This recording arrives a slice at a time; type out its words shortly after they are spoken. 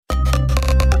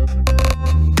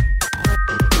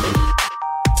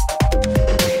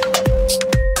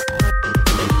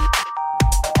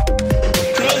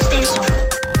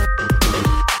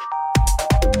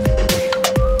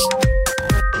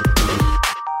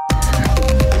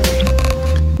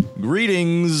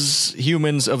Greetings,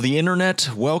 humans of the internet.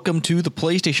 Welcome to the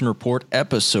PlayStation Report,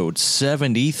 episode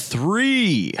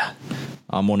 73.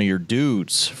 I'm one of your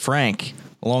dudes, Frank,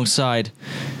 alongside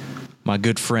my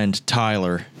good friend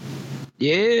Tyler.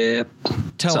 Yep.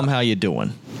 Tell him how you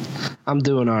doing. I'm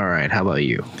doing all right. How about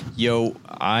you? Yo,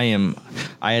 I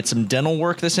had some dental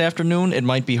work this afternoon. It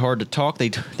might be hard to talk. They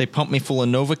pumped me full of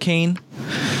Novocaine.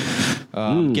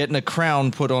 Getting a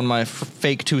crown put on my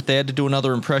fake tooth. They had to do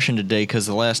another impression today because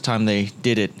the last time they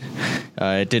did it,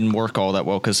 it didn't work all that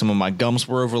well because some of my gums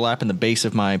were overlapping the base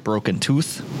of my broken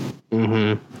tooth.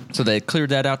 Mm-hmm. So they cleared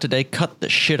that out today, cut the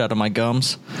shit out of my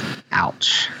gums.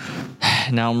 Ouch.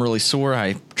 Now I'm really sore.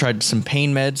 I tried some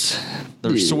pain meds.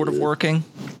 They're sort of working.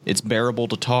 It's bearable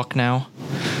to talk now.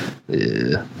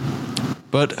 Yeah.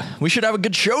 But we should have a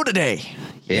good show today.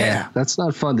 Yeah. That's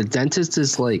not fun. The dentist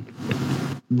is like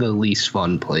the least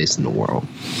fun place in the world.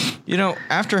 You know,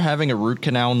 after having a root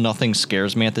canal, nothing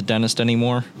scares me at the dentist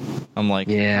anymore. I'm like,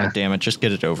 God damn it, just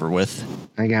get it over with.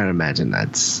 I gotta imagine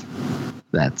that's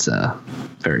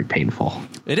very painful.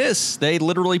 It is. They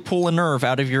literally pull a nerve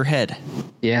out of your head.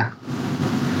 Yeah.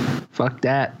 Fuck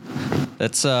that.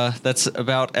 That's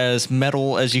about as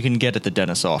metal as you can get at the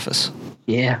dentist's office.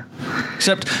 Yeah.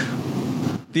 Except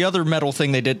the other metal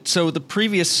thing they did, so the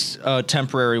previous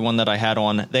temporary one that I had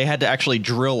on, they had to actually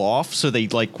drill off, so they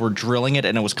were drilling it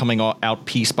and it was coming out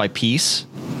piece by piece.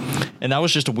 And that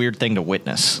was just a weird thing to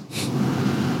witness.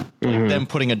 Mm-hmm. Them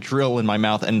putting a drill in my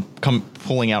mouth and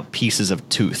pulling out pieces of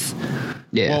tooth.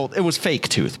 Yeah. Well, it was fake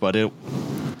tooth, but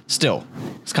it's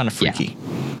kind of freaky.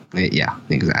 Yeah,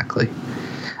 exactly.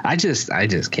 I just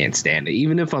can't stand it.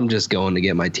 Even if I'm just going to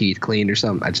get my teeth cleaned or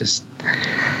something, I just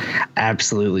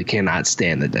absolutely cannot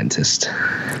stand the dentist.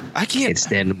 I can't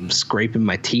stand them scraping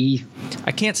my teeth.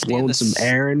 I can't stand blowing some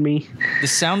air in me. The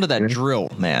sound of that drill,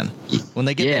 man. When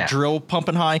they get that drill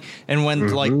pumping high, and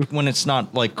when when it's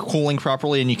not cooling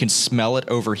properly, and you can smell it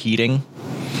overheating.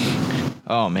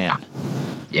 Oh man.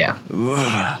 Yeah.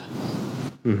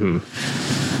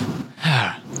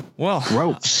 Well,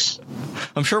 gross.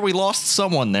 I'm sure we lost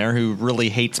someone there who really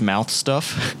hates mouth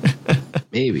stuff.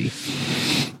 Maybe.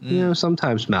 You know,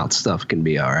 sometimes mouth stuff can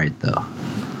be all right, though.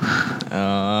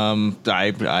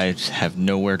 I have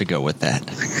nowhere to go with that.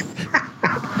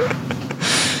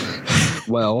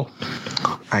 Well,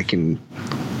 I can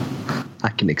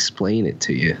explain it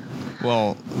to you.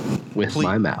 Well, with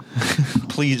my mouth.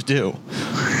 Please do.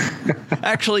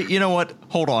 Actually, you know what?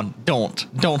 Hold on.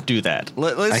 Don't do that.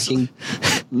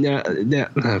 No.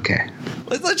 Okay.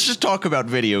 Let's just talk about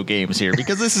video games here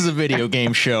because this is a video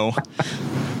game show.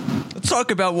 Let's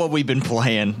talk about what we've been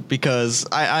playing because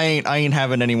I ain't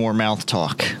having any more mouth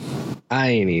talk. I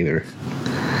ain't either.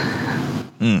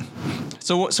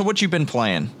 So what you been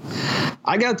playing?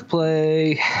 I've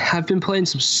been playing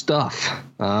some stuff,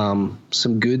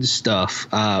 some good stuff.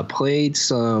 Played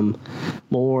some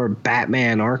more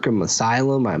Batman Arkham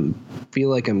Asylum. I feel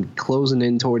like I'm closing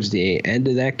in towards the end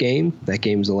of that game. That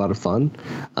game's a lot of fun.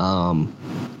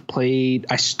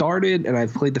 I started and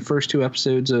I've played the first 2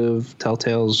 episodes of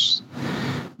Telltale's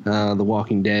The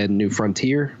Walking Dead New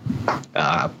Frontier.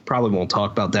 Probably won't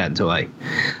talk about that until I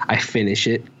finish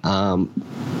it.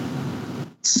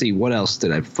 Let's see, what else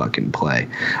did I fucking play?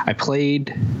 I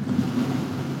played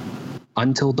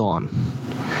Until Dawn.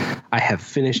 I have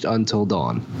finished Until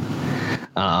Dawn.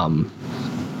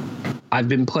 I've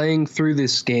been playing through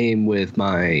this game with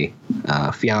my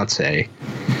fiance,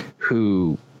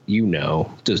 who,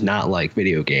 does not like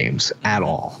video games at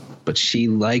all. But she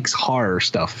likes horror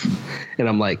stuff.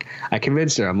 And I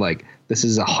convinced her, this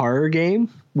is a horror game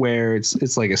where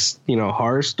it's like a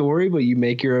horror story, but you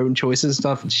make your own choices and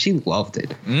stuff. And she loved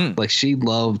it.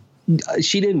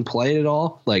 She didn't play it at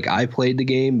all. I played the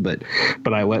game, but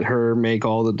I let her make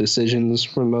all the decisions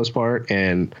for the most part.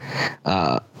 And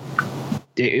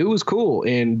it was cool.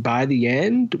 And by the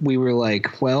end, we were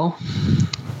like, well,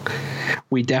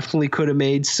 we definitely could have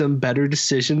made some better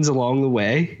decisions along the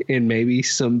way, and maybe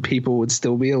some people would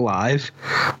still be alive.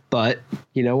 But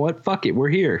you know what? Fuck it. We're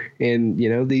here. And,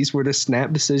 these were the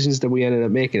snap decisions that we ended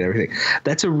up making and everything.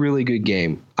 That's a really good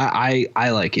game. I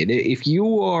like it. If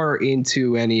you are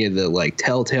into any of the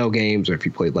Telltale games, or if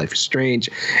you played Life is Strange,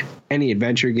 any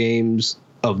adventure games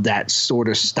of that sort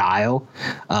of style,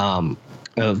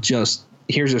 of just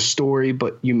here's a story,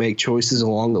 but you make choices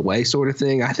along the way sort of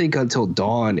thing, I think Until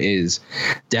Dawn is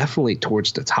definitely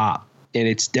towards the top. And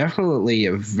it's definitely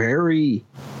a very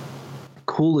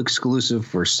cool exclusive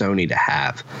for Sony to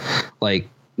have.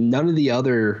 None of the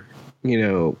other,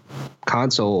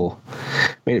 console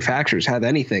manufacturers have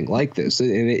anything like this.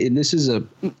 And this is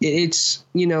it's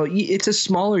a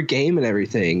smaller game and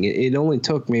everything. It only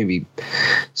took maybe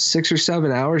 6 or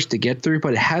 7 hours to get through,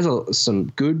 but it has some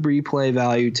good replay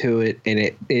value to it,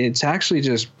 and it's actually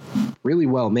just really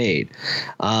well made.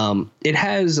 It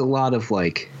has a lot of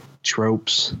like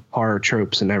tropes, horror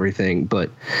tropes and everything, but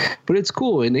it's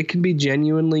cool, and it can be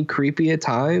genuinely creepy at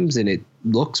times, and it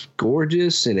looks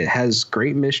gorgeous, and it has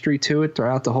great mystery to it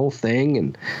throughout the whole thing,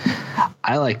 and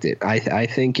I liked it. I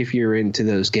think if you're into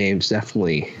those games,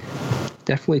 definitely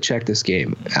check this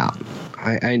game out.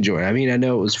 I enjoy it. I mean, I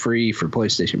know it was free for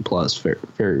PlayStation Plus very,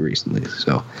 very recently,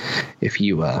 so if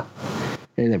you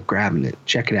end up grabbing it,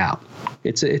 check it out.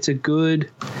 It's a good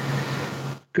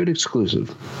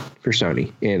exclusive for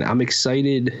Sony, and I'm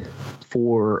excited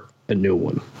for a new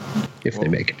one if they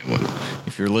make a new one.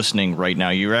 If you're listening right now,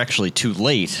 you're actually too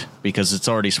late because it's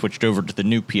already switched over to the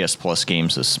new PS Plus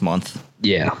games this month.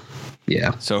 Yeah.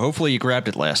 So hopefully you grabbed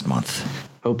it last month.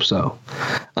 Hope so.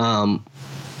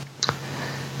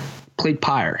 Played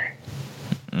Pyre.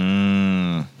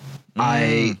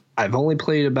 I've only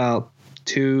played about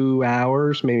 2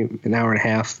 hours, maybe an hour and a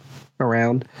half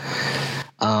around.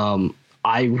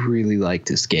 I really like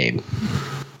this game.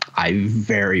 I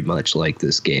very much like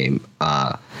this game.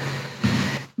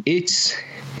 It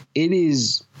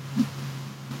is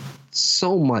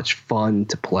so much fun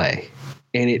to play,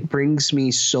 and it brings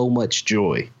me so much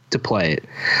joy to play it.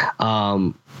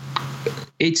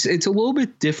 It's a little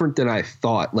bit different than I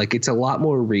thought. Like, it's a lot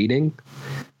more reading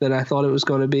than I thought it was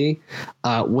going to be,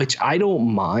 which I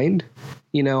don't mind.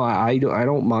 I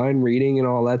don't mind reading and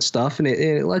all that stuff, and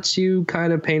it lets you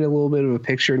kind of paint a little bit of a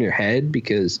picture in your head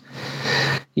because,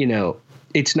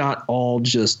 it's not all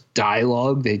just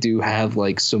dialogue. They do have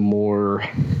like some more,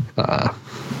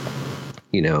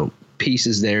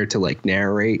 pieces there to like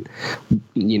narrate,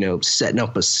 setting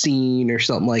up a scene or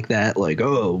something like that. Like,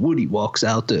 oh, Woody walks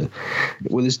out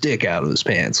with his dick out of his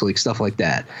pants, like stuff like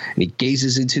that. And he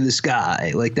gazes into the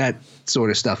sky, like that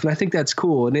sort of stuff. And I think that's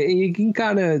cool. And you can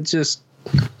kind of just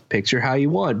picture how you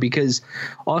want, because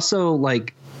also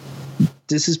like,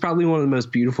 this is probably one of the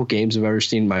most beautiful games I've ever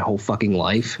seen in my whole fucking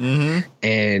life. Mm-hmm.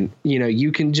 And,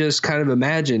 you can just kind of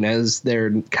imagine as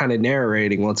they're kind of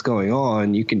narrating what's going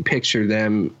on, you can picture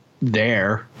them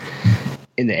there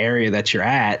in the area that you're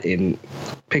at and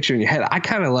picture in your head. I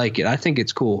kind of like it. I think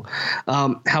it's cool.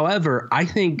 However, I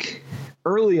think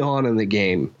early on in the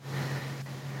game,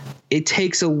 it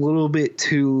takes a little bit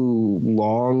too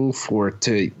long for it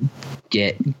to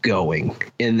get going,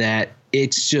 in that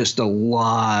it's just a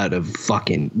lot of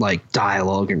fucking like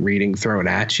dialogue and reading thrown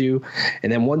at you.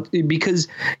 And then because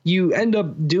you end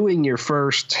up doing your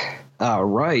first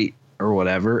write or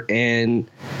whatever, and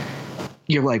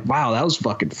you're like, wow, that was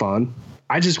fucking fun.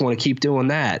 I just want to keep doing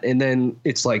that. And then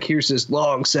it's like, here's this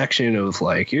long section of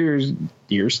like, here's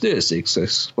this,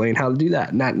 explain how to do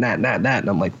that, and that. And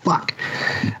I'm like, fuck,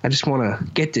 I just want to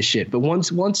get this shit. But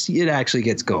once it actually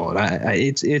gets going,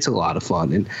 it's a lot of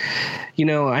fun. And,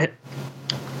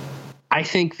 I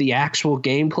think the actual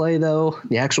gameplay, though,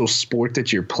 the actual sport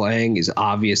that you're playing is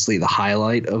obviously the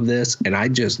highlight of this. And I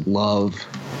just love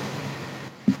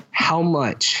how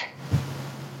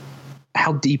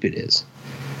deep it is.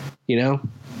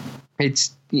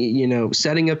 It's,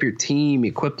 setting up your team,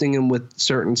 equipping them with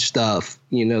certain stuff,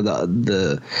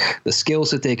 the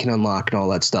skills that they can unlock and all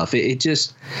that stuff. It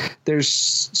just, there's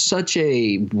such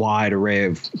a wide array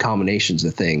of combinations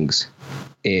of things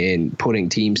in putting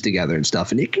teams together and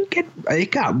stuff. And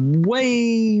it got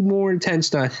way more intense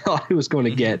than I thought it was going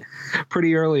to get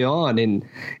pretty early on. And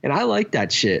I like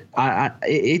that shit.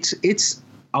 It's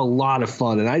a lot of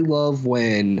fun. And I love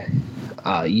when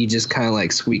you just kind of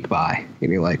like squeak by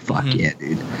and you're like, fuck yeah,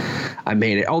 dude, I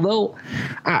made it. Although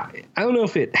I don't know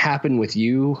if it happened with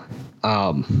you.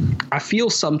 I feel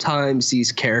sometimes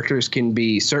these characters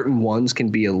certain ones can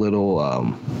be a little,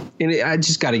 I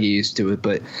just got to get used to it,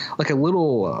 but like a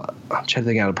little, I'm trying to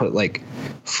think how to put it, like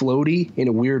floaty in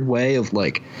a weird way of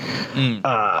like,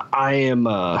 I am,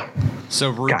 so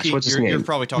Rookie, gosh, what's his name? You're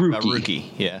probably talking about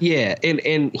Rookie. Yeah. Yeah.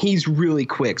 And he's really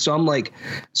quick. So I'm like,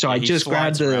 I just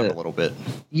grabbed a little bit.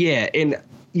 Yeah. And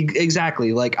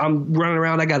exactly. Like, I'm running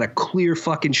around. I got a clear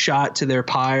fucking shot to their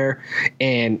pyre,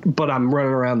 but I'm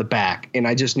running around the back, and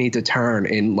I just need to turn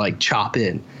and like chop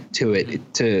in to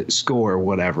it to score or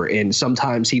whatever. And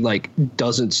sometimes he like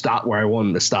doesn't stop where I want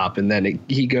him to stop, and then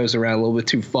he goes around a little bit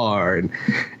too far, and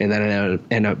then I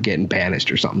end up getting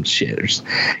banished or something shit, or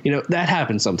that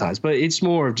happens sometimes. But it's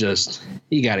more of just,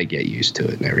 you got to get used to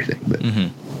it and everything. But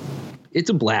it's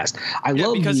a blast. I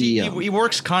love because he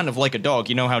works kind of like a dog.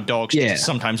 You know how dogs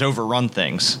sometimes overrun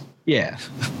things. Yeah.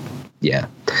 Yeah.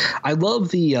 I love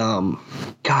the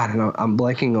God, and I'm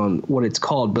blanking on what it's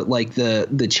called, but like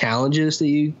the challenges that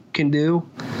you can do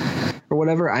or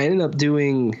whatever. I ended up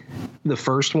doing the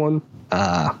first one,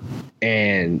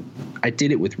 and I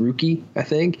did it with Rookie, I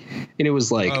think, and it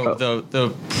was like I know what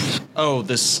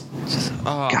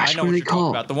you're talking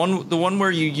about. The one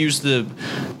where you use the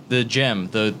gem,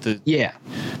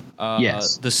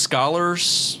 yes, the scholar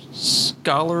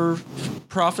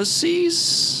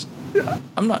prophecies.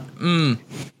 I'm not.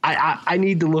 I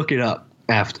need to look it up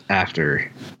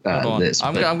after this.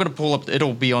 I'm going to pull up.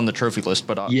 It'll be on the trophy list,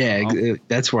 but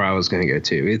that's where I was going to go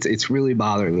too. It's really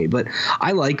bothering me, but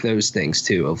I like those things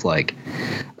too. Of like,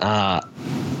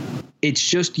 it's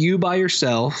just you by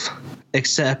yourself,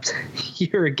 except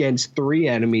you're against 3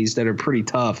 enemies that are pretty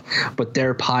tough, but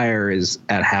their pyre is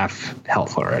at half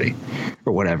health already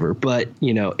or whatever. But,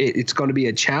 you know, it's going to be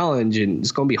a challenge and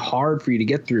it's going to be hard for you to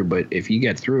get through. But if you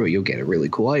get through it, you'll get a really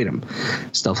cool item,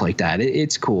 stuff like that.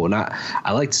 It's cool. And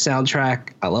I like the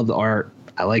soundtrack. I love the art.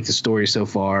 I like the story so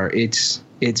far. It's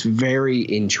very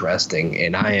interesting,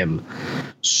 and I am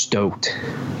stoked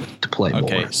to play more.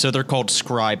 Okay, so they're called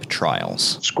Scribe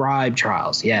Trials. Scribe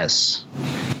Trials, yes.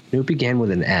 It began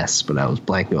with an S, but I was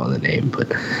blanking on the name.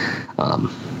 But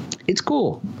it's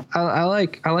cool. I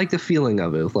like the feeling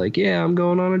of it. Like, yeah, I'm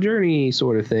going on a journey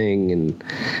sort of thing,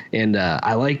 and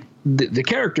I like the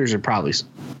characters are probably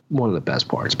one of the best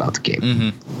parts about the game. Mm-hmm.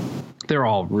 They're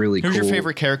all really cool. Who's your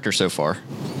favorite character so far?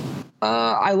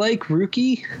 I like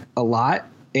Rookie a lot,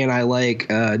 and I like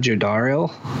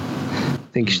Jodariel. I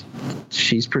think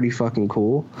she's pretty fucking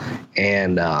cool.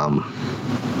 And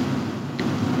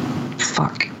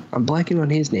fuck, I'm blanking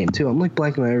on his name too. I'm like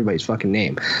blanking on everybody's fucking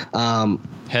name.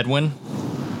 Hedwyn?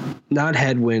 Not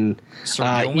Hedwyn. Sir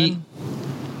Gilman?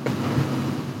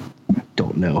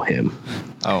 Don't know him.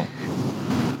 Oh.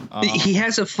 He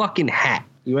has a fucking hat.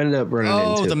 You ended up running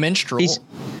into. Oh, the minstrel.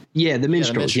 Yeah, the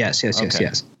minstrel. Yes.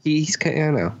 He's I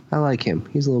know. I like him.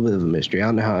 He's a little bit of a mystery. I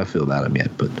don't know how I feel about him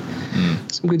yet, but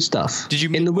some good stuff. Did you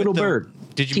meet and the with little bird?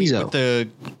 Did you meet with the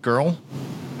girl?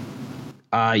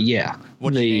 Yeah.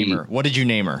 What did you name her? What did you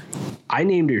name her? I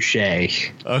named her Shay.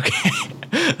 Okay.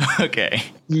 Okay.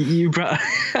 You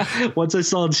once I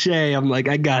saw Shay, I'm like,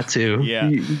 I got to. Yeah.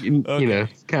 You know,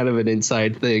 kind of an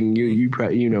inside thing.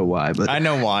 You know why, but I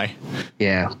know why.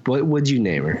 Yeah. What would you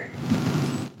name her?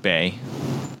 Bay.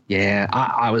 Yeah,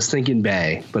 I was thinking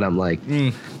Bay, but I'm like,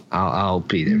 I'll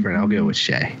be different. I'll go with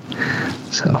Shay.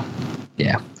 So,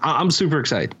 yeah, I'm super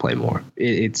excited to play more.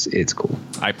 It's cool.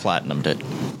 I platinumed it.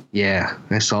 Yeah,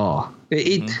 I saw.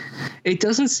 It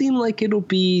doesn't seem like it'll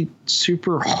be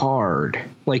super hard.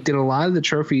 Like, did a lot of the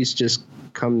trophies just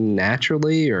come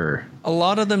naturally, or a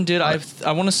lot of them did? I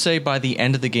want to say by the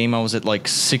end of the game I was at like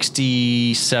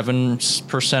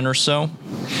 67% or so.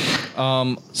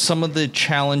 Some of the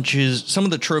challenges, some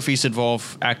of the trophies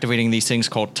involve activating these things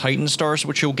called Titan Stars,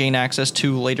 which you'll gain access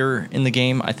to later in the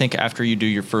game. I think after you do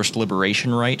your first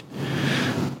liberation rite,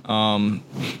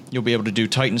 you'll be able to do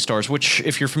Titan Stars, which,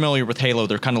 if you're familiar with Halo,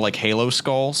 they're kind of like Halo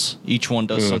skulls. Each one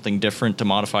does something different to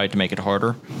modify it to make it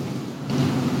harder.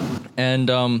 And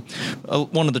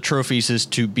one of the trophies is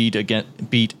to beat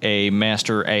a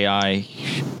master AI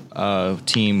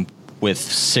team with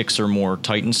 6 or more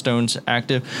Titan Stones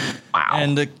active. Wow.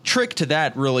 And the trick to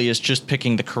that really is just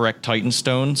picking the correct Titan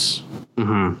Stones.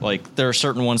 Mm-hmm. Like, there are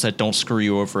certain ones that don't screw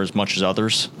you over as much as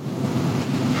others.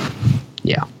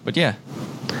 Yeah. But yeah.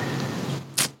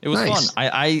 It was fun.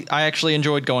 I actually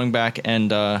enjoyed going back and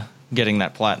getting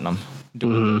that platinum.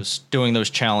 Doing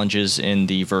those challenges in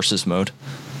the versus mode.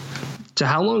 So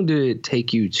how long did it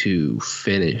take you to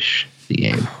finish the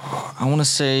game? I want to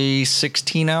say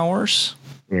 16 hours.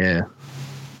 Yeah.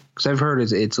 Because I've heard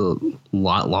it's a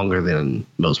lot longer than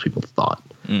most people thought,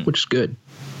 which is good.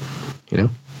 You know?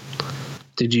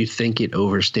 Did you think it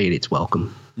overstayed its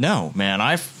welcome? No, man.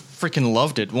 I freaking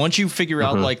loved it. Once you figure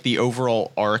out like the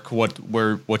overall arc,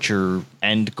 what your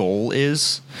end goal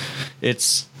is,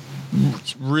 it's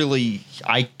really,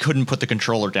 I couldn't put the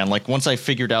controller down. Like, once I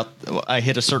figured out, I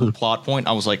hit a certain plot point,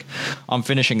 I was like, I'm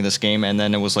finishing this game. And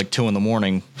then it was like 2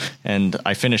 a.m. and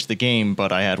I finished the game,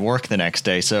 but I had work the next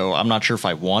day, so I'm not sure if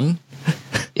I won.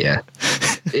 Yeah.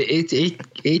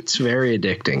 It's very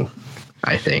addicting,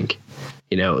 I think.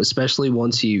 You know, especially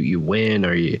once you win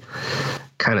or you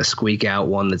kind of squeak out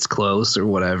one that's close or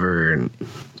whatever, and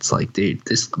it's like, dude,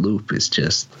 this loop is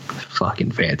just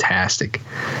fucking fantastic.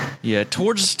 Yeah,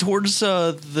 towards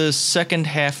the second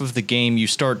half of the game, you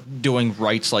start doing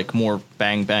rights like more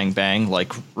bang, bang, bang,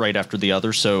 like right after the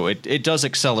other. So it does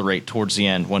accelerate towards the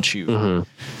end once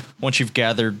you've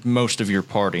gathered most of your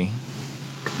party.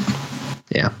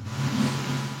 Yeah.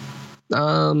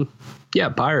 Yeah,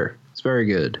 Pyre. It's very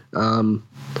good.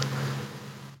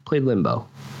 Played Limbo.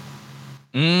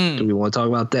 Do we want to talk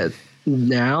about that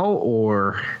now,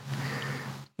 or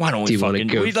why don't we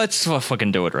let's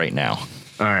fucking do it right now?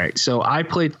 All right. So I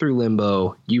played through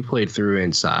Limbo. You played through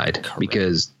Inside. Correct.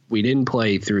 Because we didn't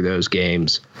play through those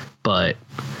games, but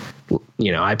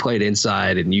I played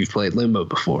Inside and you've played Limbo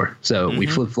before. So we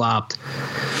flip-flopped,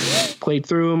 played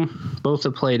through them. Both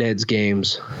have played Ed's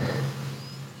games.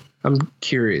 I'm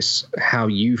curious how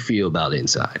you feel about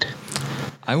Inside.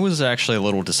 I was actually a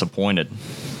little disappointed.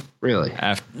 Really?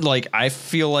 I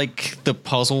feel like the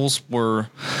puzzles were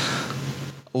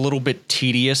a little bit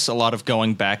tedious, a lot of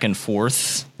going back and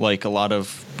forth, like a lot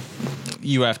of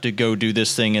you have to go do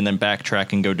this thing and then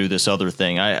backtrack and go do this other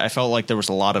thing. I felt like there was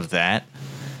a lot of that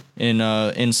in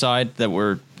Inside that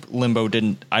where Limbo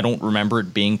didn't. I don't remember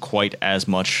it being quite as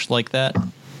much like that.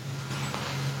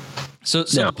 So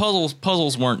no. The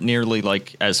puzzles weren't nearly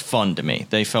like as fun to me.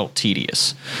 They felt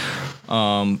tedious.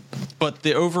 But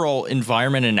the overall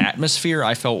environment and atmosphere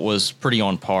I felt was pretty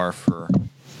on par for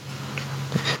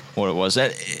what it was.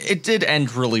 It did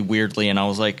end really weirdly, and I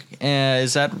was like,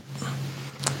 is that...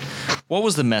 What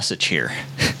was the message here?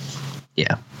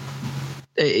 Yeah.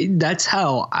 That's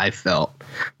how I felt.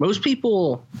 Most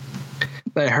people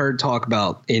that I heard talk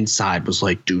about Inside was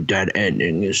like, dude, that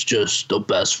ending is just the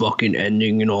best fucking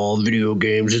ending in all video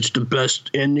games. It's the best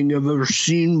ending I've ever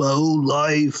seen in my whole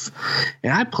life.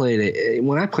 And I played it.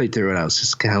 When I played through it, I was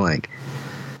just kind of like,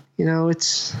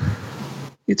 it's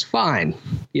fine.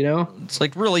 It's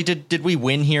like, really, did we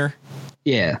win here?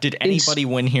 Yeah. Did anybody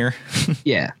win here?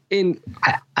 Yeah. And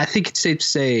I think it's safe to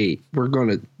say we're going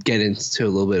to get into a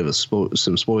little bit of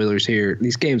some spoilers here.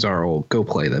 These games are old. Go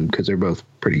play them because they're both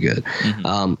pretty good.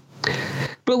 Mm-hmm.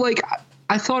 But like,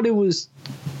 I thought it was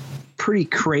pretty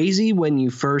crazy when you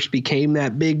first became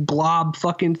that big blob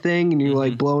fucking thing and you're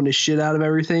like blowing the shit out of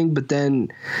everything. But then,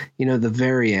 the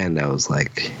very end, I was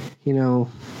like,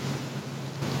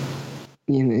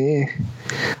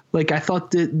 like I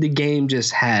thought the game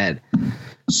just had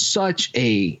such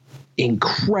a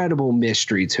incredible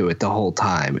mystery to it the whole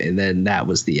time, and then that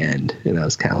was the end, and I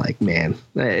was kind of like, man,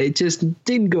 it just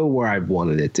didn't go where I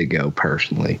wanted it to go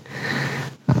personally.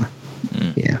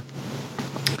 Yeah.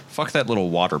 Fuck that little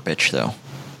water bitch though.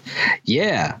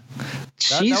 Yeah,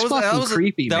 she's fucking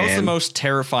creepy. That was the most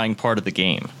terrifying part of the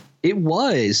game. It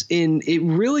was, and it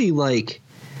really like.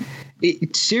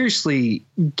 It seriously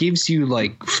gives you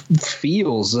like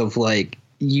feels of like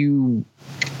you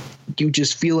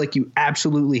just feel like you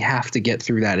absolutely have to get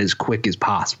through that as quick as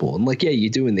possible. And like, yeah, you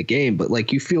do in the game, but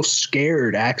like you feel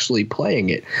scared actually playing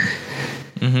it.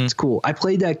 Mm-hmm. It's cool. I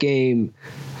played that game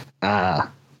the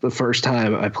first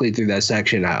time I played through that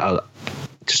section. I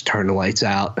just turned the lights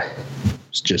out.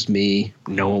 It's just me.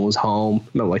 No one was home.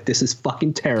 And I'm like, this is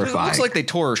fucking terrifying. It looks like they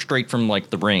tore her straight from like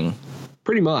the ring.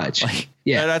 Pretty much. Like,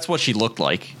 yeah. That's what she looked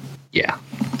like. Yeah.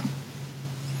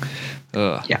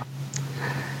 Yeah.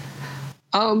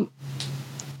 I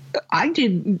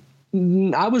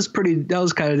was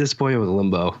kind of disappointed with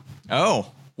Limbo.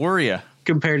 Oh, were you?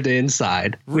 Compared to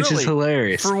Inside, really? Which is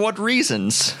hilarious. For what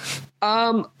reasons?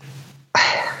 Limbo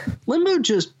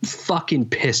just fucking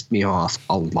pissed me off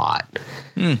a lot.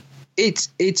 It's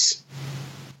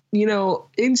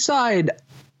Inside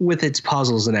with its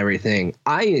puzzles and everything,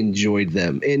 I enjoyed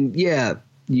them. And yeah,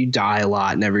 you die a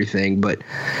lot and everything, but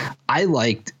I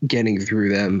liked getting through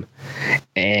them.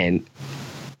 And,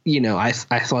 I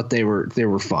thought they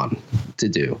were fun to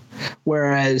do.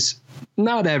 Whereas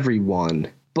not everyone,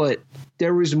 but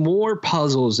there was more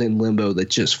puzzles in Limbo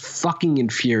that just fucking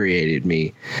infuriated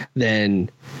me than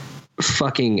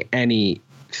fucking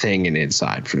anything in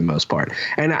Inside for the most part.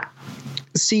 And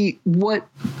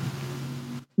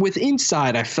with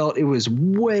Inside, I felt it was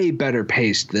way better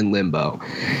paced than Limbo.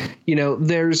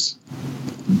 There's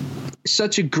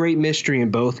such a great mystery in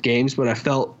both games, but I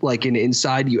felt like in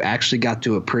Inside, you actually got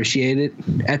to appreciate it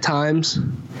at times.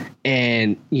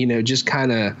 And, just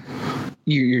kind of,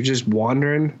 you're just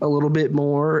wandering a little bit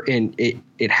more, and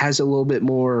it has a little bit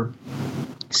more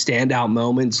standout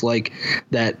moments like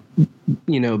that,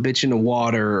 bitch in the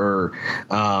water, or,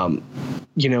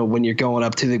 when you're going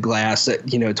up to the glass at,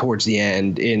 towards the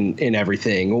end in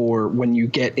everything, or when you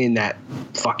get in that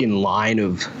fucking line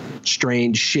of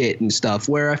strange shit and stuff,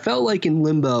 where I felt like in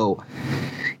Limbo,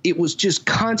 it was just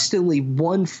constantly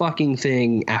one fucking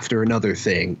thing after another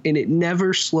thing, and it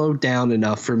never slowed down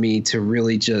enough for me to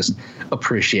really just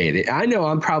appreciate it. I know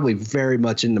I'm probably very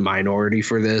much in the minority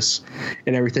for this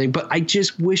and everything, but I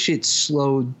just wish it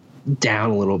slowed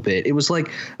down a little bit. It was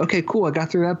like, okay, cool, I got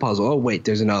through that puzzle. Oh wait,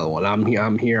 there's another one.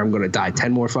 I'm here. I'm going to die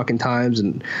 10 more fucking times,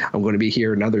 and I'm going to be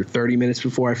here another 30 minutes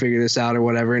before I figure this out or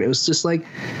whatever. And it was just like,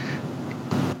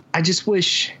 I just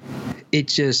wish it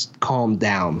just calmed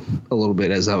down a little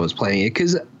bit as I was playing it,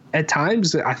 because at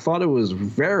times I thought it was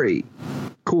very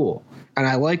cool. And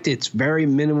I liked its very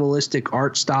minimalistic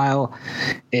art style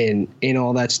and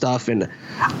all that stuff. And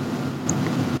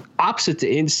opposite to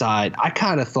Inside, I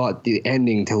kind of thought the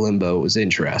ending to Limbo was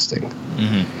interesting.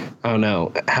 Mm-hmm. I don't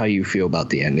know how you feel about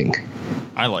the ending.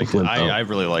 I liked it. I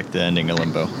really liked the ending of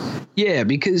Limbo. Yeah,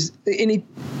 because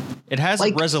it has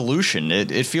like a resolution.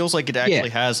 It feels like it actually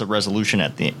has a resolution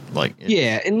at the like.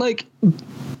 Yeah, and like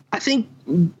I think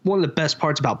one of the best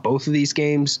parts about both of these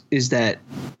games is that,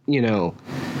 you know,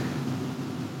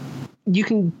 you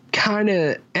can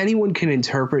anyone can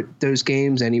interpret those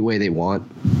games any way they want,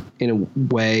 in a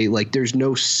way. Like, there's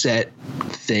no set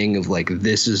thing of like,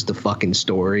 this is the fucking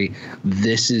story,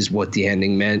 this is what the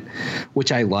ending meant,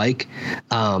 which I like.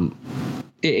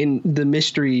 In the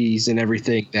mysteries and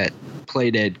everything that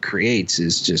Playdead creates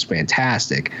is just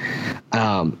fantastic.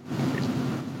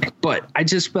 But I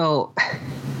just felt,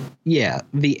 yeah,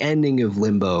 the ending of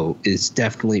Limbo is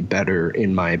definitely better,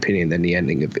 in my opinion, than the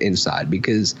ending of Inside,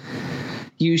 because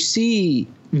you see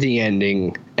the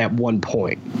ending at one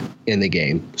point in the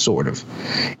game, sort of,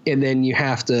 and then you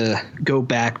have to go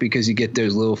back because you get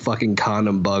those little fucking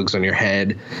condom bugs on your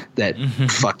head that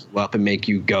fuck you up and make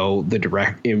you go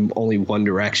in only one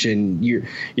direction. You're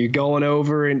going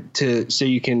over so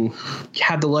you can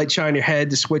have the light shine your head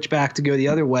to switch back to go the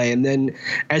other way, and then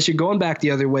as you're going back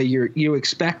the other way, you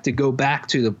expect to go back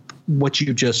to what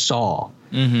you just saw.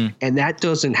 Mm-hmm. And that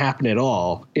doesn't happen at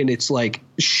all. And it's like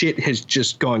shit has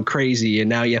just gone crazy, and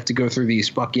now you have to go through these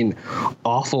fucking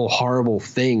awful, horrible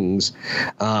things.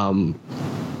 And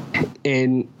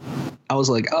I was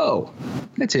like, oh,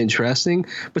 that's interesting.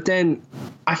 But then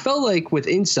I felt like with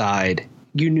Inside,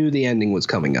 you knew the ending was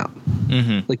coming up.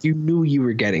 Mm-hmm. Like, you knew you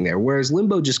were getting there. Whereas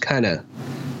Limbo just kind of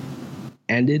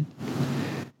ended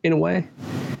in a way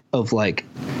of like,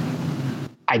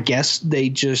 I guess they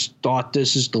just thought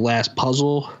this is the last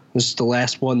puzzle. This is the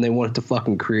last one they wanted to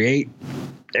fucking create.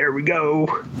 There we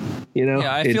go. You know?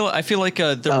 Yeah, I feel like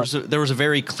there was a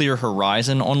very clear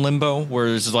horizon on Limbo,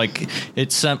 whereas like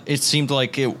it seemed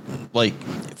like it, like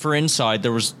for Inside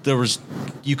there was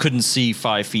you couldn't see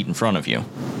 5 feet in front of you.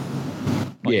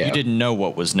 Like, you didn't know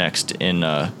what was next in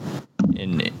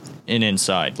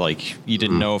Inside. Like, you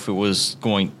didn't know if it was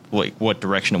going, like, what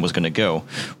direction it was going to go.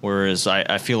 Whereas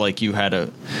I feel like you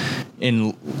had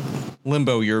in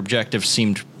Limbo, your objective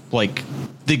seemed like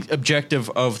the objective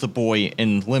of the boy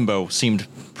in Limbo seemed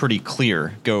pretty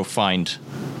clear. Go find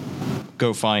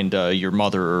your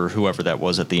mother or whoever that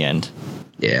was at the end.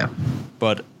 Yeah.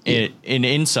 But in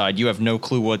Inside, you have no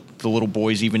clue what the little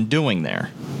boy's even doing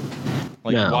there.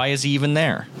 Like, why is he even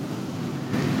there?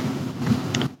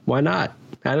 Why not?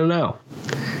 I don't know.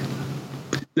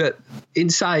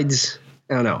 Inside's,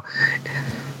 I don't know.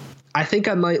 I think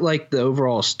I might like the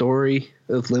overall story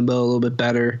of Limbo a little bit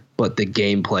better, but the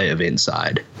gameplay of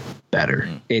Inside better,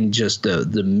 and just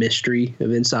the mystery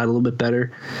of Inside a little bit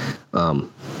better. I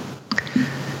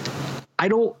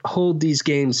don't hold these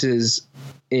games as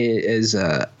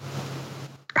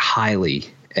highly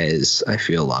as I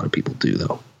feel a lot of people do,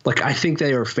 though. Like, I think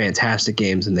they are fantastic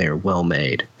games and they are well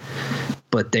made,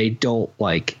 but they don't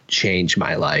like change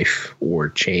my life or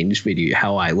change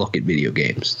how I look at video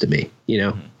games to me, you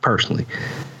know, personally.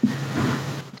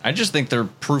 I just think they're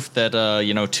proof that,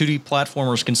 2D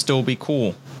platformers can still be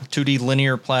cool. 2D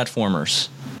linear platformers.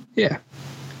 Yeah.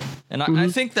 And I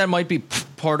think that might be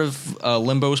part of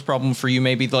Limbo's problem for you.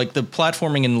 Maybe like the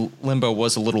platforming in Limbo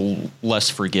was a little less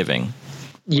forgiving.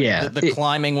 Yeah. Like the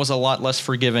climbing was a lot less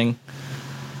forgiving.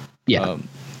 Yeah.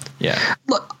 Yeah.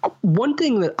 Look, one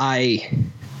thing that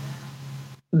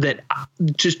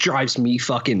just drives me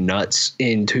fucking nuts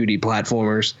in 2D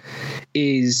platformers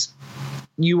is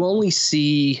you only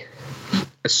see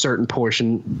a certain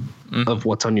portion of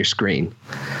what's on your screen.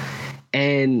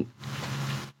 And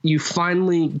you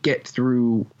finally get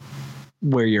through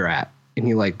where you're at and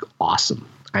you're like, awesome,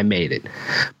 I made it.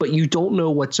 But you don't know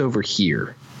what's over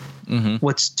here. Mm-hmm.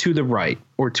 What's to the right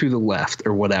or to the left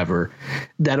or whatever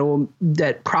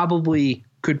that probably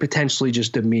could potentially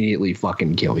just immediately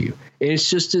fucking kill you. And it's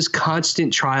just this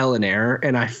constant trial and error.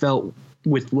 And I felt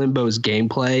with Limbo's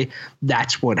gameplay,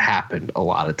 that's what happened a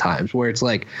lot of times, where it's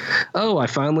like, oh, I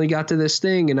finally got to this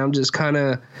thing and I'm just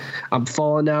I'm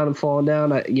falling down.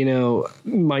 I,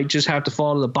 might just have to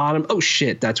fall to the bottom. Oh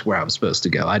shit, that's where I was supposed to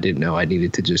go. I didn't know I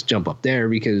needed to just jump up there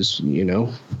because,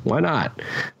 why not?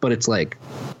 But it's like,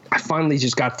 I finally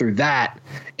just got through that,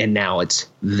 and now it's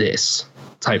this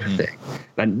type of thing.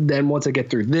 And then once I get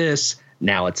through this,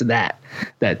 now it's that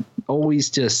always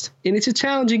just, and it's a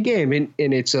challenging game, and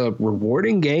it's a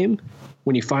rewarding game.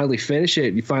 When you finally finish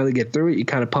it, you finally get through it, you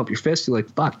kind of pump your fist. You're like,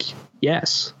 fuck,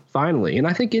 yes, finally. And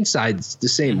I think Inside's the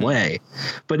same way,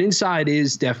 but Inside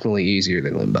is definitely easier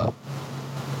than Limbo.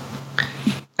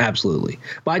 Absolutely.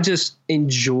 But I just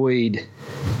enjoyed,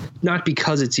 not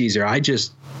because it's easier, I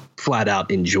just flat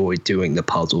out enjoyed doing the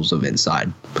puzzles of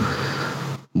Inside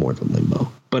more than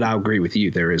Limbo. But I agree with you,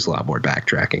 there is a lot more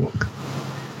backtracking.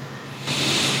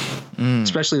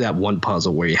 Especially that one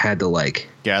puzzle where you had to like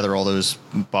gather all those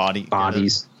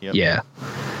bodies. Yep.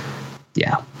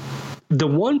 Yeah. The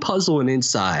one puzzle in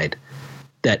Inside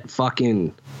that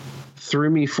fucking threw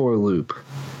me for a loop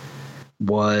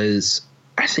was,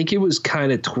 I think it was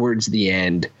kind of towards the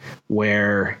end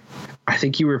where I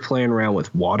think you were playing around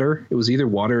with water. It was either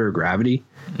water or gravity.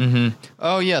 Mm-hmm.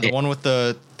 Oh yeah, the one with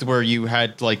where you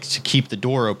had like to keep the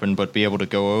door open but be able to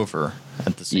go over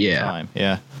at the same time.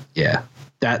 Yeah.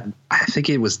 That, I think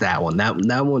it was that one. That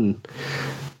one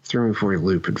threw me for a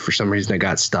loop, and for some reason I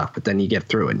got stuck. But then you get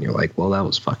through it, and you're like, "Well, that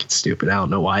was fucking stupid. I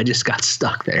don't know why I just got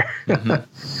stuck there."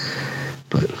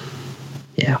 But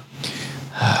yeah,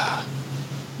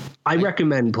 I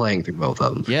recommend playing through both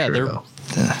of them. Yeah, sure,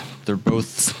 they're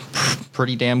both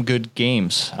pretty damn good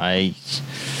games. I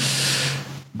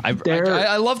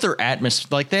love their atmosphere.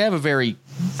 Like, they have a very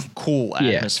cool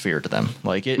atmosphere to them.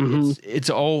 Like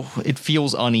it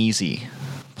feels uneasy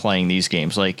playing these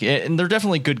games. Like, and they're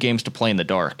definitely good games to play in the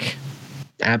dark.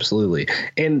 Absolutely.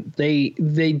 And they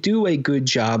do a good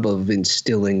job of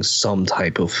instilling some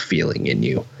type of feeling in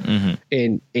you,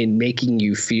 and making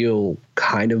you feel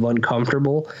kind of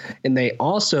uncomfortable. And they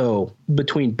also,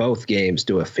 between both games,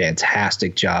 do a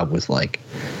fantastic job with like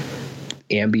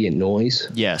ambient noise.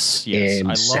 Yes.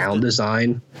 And sound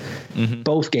design.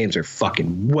 Both games are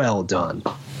fucking well done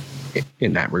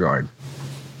in that regard.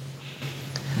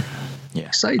 Yeah,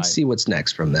 excited to see what's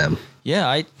next from them.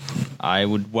 Yeah, I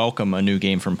would welcome a new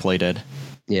game from Playdead.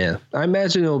 Yeah, I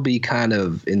imagine it'll be kind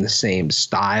of in the same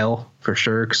style for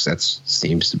sure, because that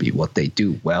seems to be what they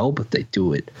do well, but they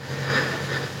do it.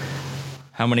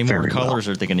 How many more colors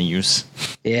are they going to use?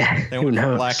 Yeah, they went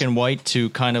from black and white to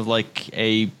kind of like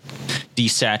a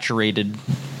desaturated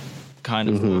kind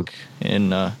of look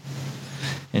in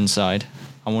Inside.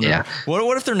 I wonder. Yeah.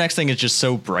 What if their next thing is just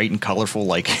so bright and colorful?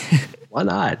 Like, why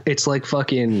not? It's like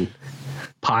fucking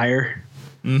Pyre.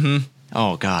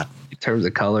 Oh God. In terms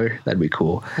of color, that'd be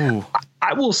cool.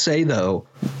 I will say though,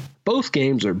 both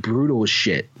games are brutal as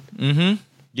shit.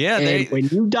 Yeah, and when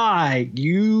you die,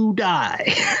 you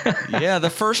die. Yeah, the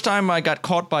first time I got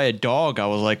caught by a dog, I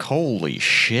was like, "Holy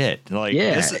shit!" Like,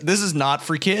 this is not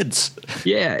for kids.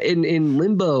 Yeah, in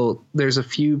Limbo, there's a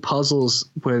few puzzles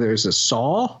where there's a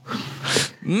saw,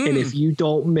 and if you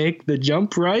don't make the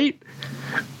jump right,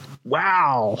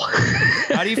 wow.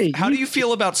 How do you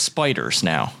feel about spiders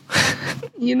now?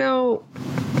 You know,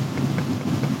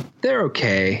 they're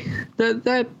okay.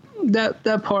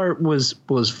 That part was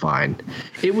fine.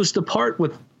 It was the part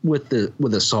with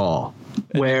the saw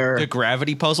where the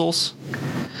gravity puzzles.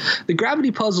 The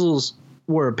gravity puzzles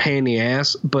were a pain in the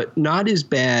ass, but not as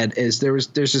bad as there's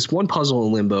this one puzzle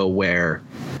in Limbo where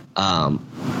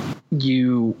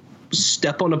you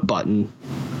step on a button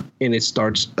and it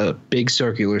starts a big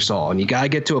circular saw, and you gotta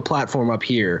get to a platform up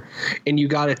here, and you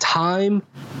gotta time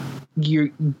you're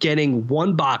getting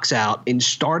one box out and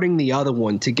starting the other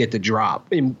one to get the drop.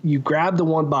 And you grab the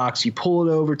one box, you pull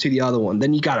it over to the other one.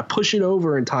 Then you got to push it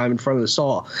over in time in front of the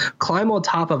saw, climb on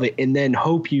top of it, and then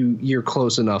hope you're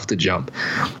close enough to jump.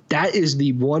 That is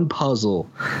the one puzzle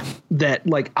that,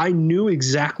 like, I knew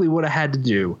exactly what I had to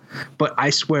do, but I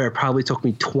swear it probably took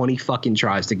me 20 fucking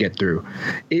tries to get through.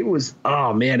 It was,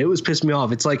 oh man, it was pissing me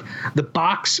off. It's like the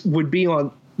box would be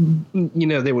on,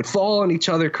 they would fall on each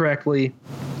other correctly,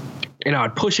 and I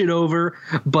would push it over,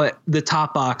 but the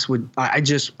top box would, I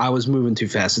was moving too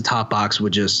fast. The top box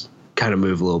would just kind of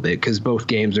move a little bit, because both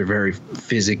games are very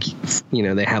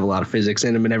they have a lot of physics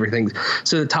in them and everything.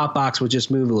 So the top box would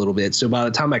just move a little bit. So by the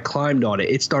time I climbed on it,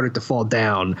 it started to fall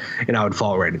down and I would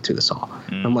fall right into the saw.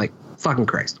 I'm like, fucking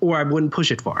Christ. Or I wouldn't push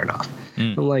it far enough.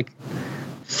 I'm like,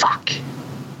 fuck.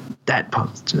 That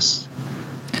pump just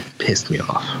pissed me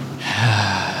off.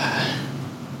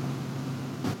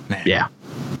 Man. Yeah.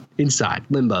 Inside,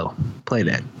 Limbo,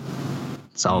 Playdead.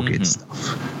 It's all good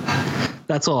stuff.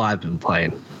 That's all I've been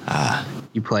playing.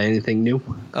 You play anything new?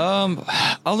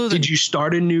 Did you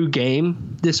start a new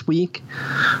game this week?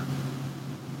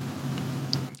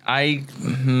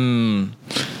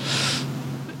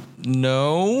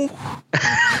 No.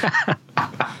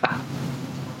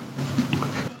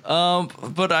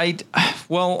 But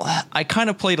I kind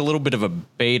of played a little bit of a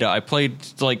beta. I played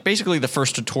like basically the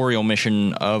first tutorial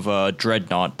mission of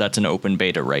Dreadnought. That's an open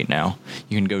beta right now.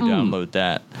 You can go download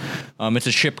that. It's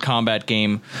a ship combat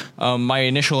game. My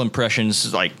initial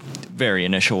impressions, like very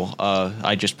initial,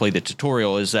 I just played the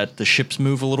tutorial, is that the ships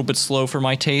move a little bit slow for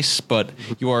my taste, but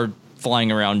you are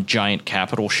flying around giant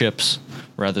capital ships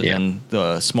rather than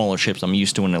the smaller ships I'm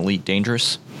used to in Elite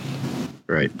Dangerous.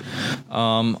 Right.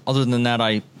 Other than that,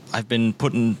 I've been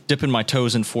dipping my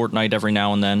toes in Fortnite every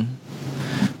now and then.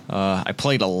 I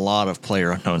played a lot of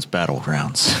PlayerUnknown's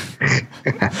Battlegrounds,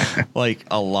 like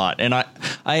a lot, and I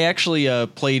actually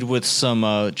played with some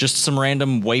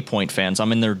random Waypoint fans.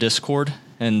 I'm in their Discord,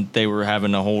 and they were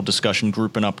having a whole discussion,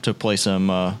 grouping up to play some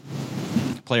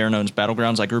PlayerUnknown's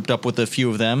Battlegrounds. I grouped up with a few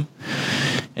of them,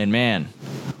 and man,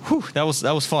 that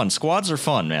was fun. Squads are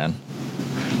fun, man.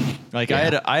 Like I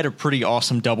had a pretty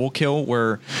awesome double kill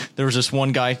where there was this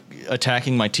one guy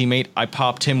attacking my teammate. I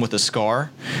popped him with a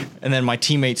scar, and then my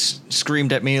teammates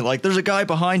screamed at me like, "There's a guy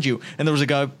behind you!" And there was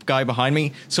a guy behind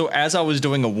me. So as I was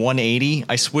doing a 180,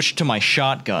 I switched to my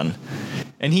shotgun,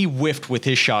 and he whiffed with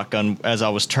his shotgun as I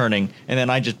was turning, and then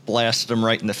I just blasted him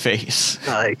right in the face.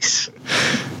 Nice,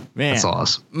 man, that's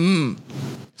awesome.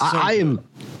 I am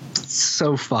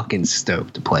so fucking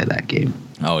stoked to play that game.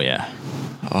 Oh yeah.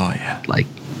 Like,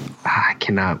 I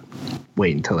cannot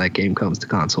wait until that game comes to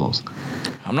consoles.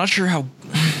 I'm not sure how.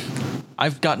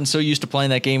 I've gotten so used to playing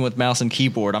that game with mouse and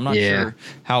keyboard. I'm not sure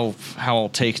how I'll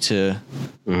take to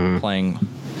playing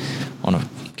on a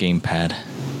gamepad.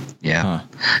 Yeah.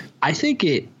 I think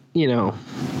it,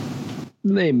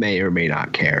 they may or may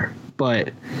not care,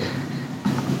 but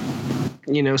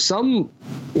some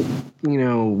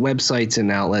websites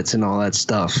and outlets and all that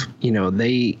stuff,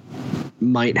 they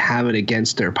might have it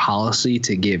against their policy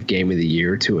to give Game of the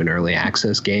Year to an early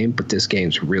access game, but this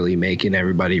game's really making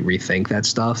everybody rethink that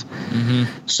stuff.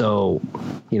 So,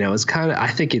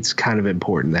 I think it's kind of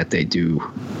important that they do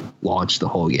launch the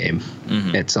whole game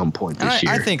at some point this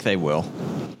year. I think they will.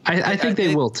 I think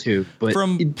they will too, but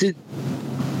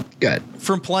good.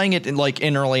 From playing it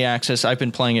in early access, I've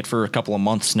been playing it for a couple of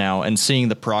months now, and seeing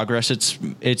the progress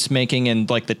it's making, and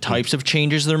like the types of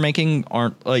changes they're making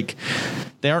aren't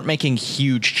making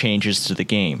huge changes to the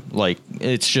game. Like,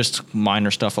 it's just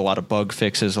minor stuff, a lot of bug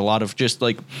fixes, a lot of just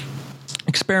like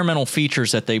experimental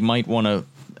features that they might want to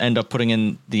end up putting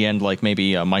in the end, like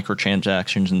maybe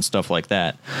microtransactions and stuff like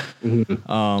that.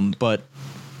 But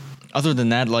other than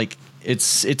that, like, it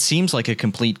seems like a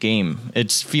complete game.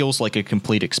 It feels like a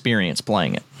complete experience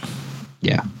playing it.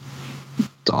 Yeah,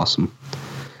 it's awesome.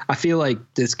 I feel like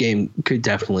this game could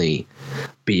definitely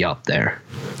be up there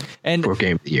for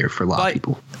Game of the Year for a lot of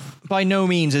people. By no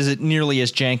means is it nearly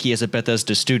as janky as a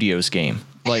Bethesda Studios game.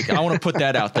 Like, I want to put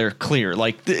that out there clear.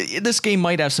 Like, this game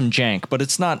might have some jank, but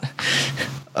it's not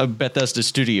a Bethesda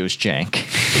Studios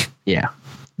jank. Yeah.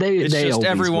 They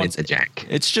always win the jank.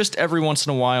 It's just every once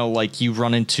in a while, like, you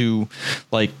run into,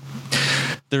 like,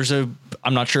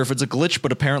 I'm not sure if it's a glitch,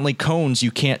 but apparently cones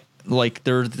you can't, like,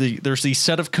 there's these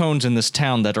set of cones in this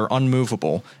town that are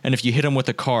unmovable, and if you hit them with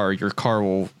a car, your car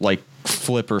will, like,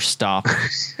 flip or stop.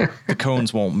 The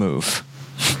cones won't move.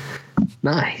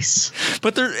 Nice.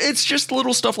 But it's just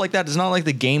little stuff like that. It's not like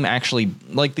the game actually,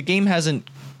 like, the game hasn't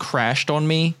crashed on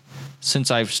me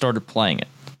since I've started playing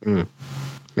it.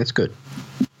 That's good.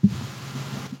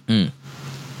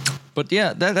 But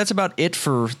yeah, that's about it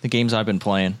for the games I've been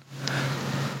playing.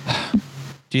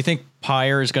 Do you think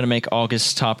Pyre is going to make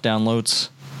August top downloads?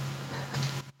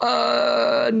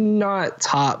 Not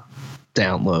top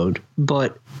download,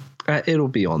 but it'll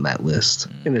be on that list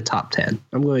in the top 10.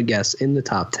 I'm going to guess in the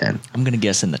top 10. I'm going to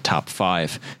guess in the top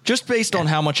 5. Just based on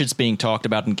how much it's being talked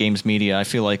about in games media, I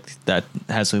feel like that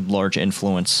has a large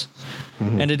influence.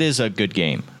 And it is a good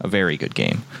game, a very good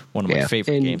game. One of my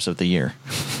favorite games of the year.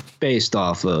 Based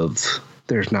off of,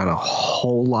 there's not a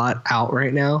whole lot out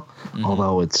right now,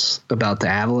 although it's about to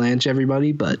avalanche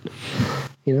everybody, but,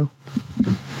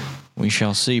 we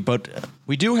shall see. But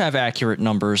we do have accurate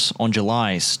numbers on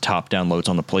July's top downloads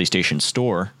on the PlayStation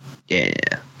Store. Yeah.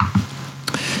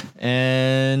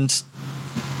 And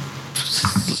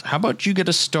how about you get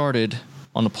us started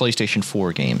on the PlayStation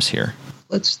 4 games here?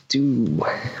 Let's do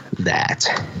that.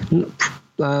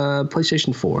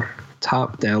 PlayStation 4,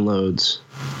 top downloads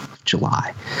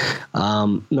July.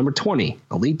 Number 20,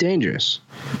 Elite Dangerous.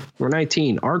 Number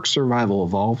 19, Ark Survival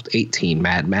Evolved. 18,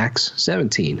 Mad Max.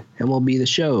 17, MLB The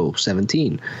Show.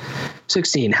 17,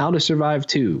 16, How to Survive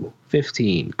 2.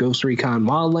 15, Ghost Recon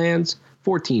Wildlands.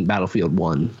 14, Battlefield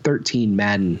 1, 13,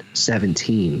 Madden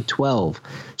 17, 12,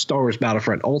 Star Wars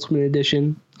Battlefront Ultimate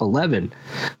Edition, 11,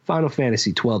 Final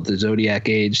Fantasy 12, The Zodiac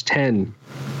Age, 10,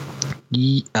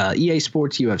 EA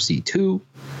Sports UFC 2,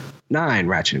 9,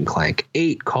 Ratchet and Clank,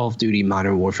 8, Call of Duty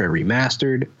Modern Warfare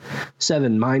Remastered,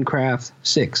 7, Minecraft,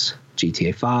 6,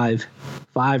 GTA 5,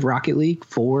 5, Rocket League,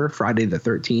 4, Friday the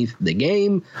 13th, the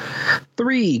game,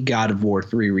 3, God of War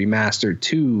 3 Remastered,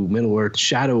 2, Middle-earth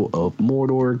Shadow of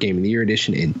Mordor Game of the Year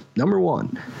Edition, and number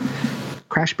 1,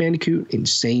 Crash Bandicoot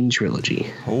Insane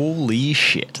Trilogy. Holy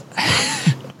shit.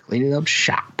 Cleaning up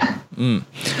shop.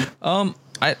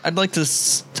 I'd like to.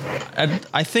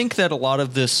 I think that a lot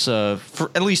of this,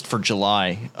 at least for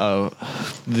July,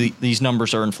 these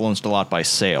numbers are influenced a lot by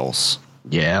sales.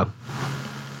 Yeah.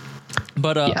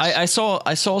 But yes.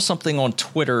 I saw something on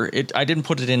Twitter. I didn't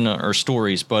put it in our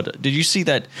stories, but did you see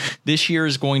that this year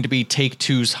is going to be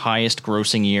Take-Two's highest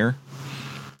grossing year?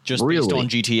 Just based on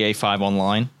GTA 5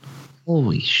 Online.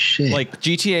 Holy shit. Like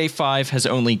GTA 5 has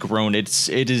only grown. This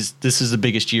is the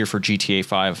biggest year for GTA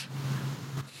 5.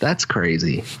 That's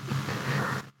crazy.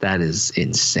 That is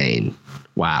insane.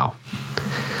 Wow.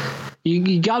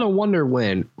 You gotta wonder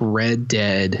when Red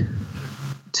Dead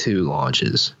 2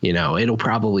 launches. You know, it'll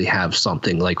probably have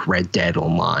something like Red Dead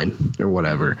Online or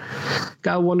whatever.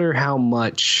 Gotta wonder how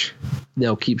much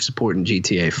they'll keep supporting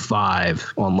GTA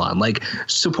 5 online, like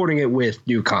supporting it with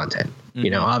new content. Mm-hmm.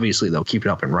 You know, obviously they'll keep it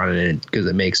up and running because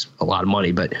it makes a lot of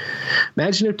money. But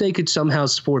imagine if they could somehow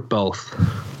support both.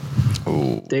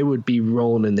 Ooh. They would be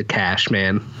rolling in the cash,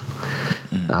 man.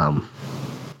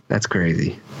 That's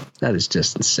crazy. That is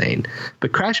just insane.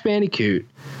 But Crash Bandicoot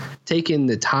taking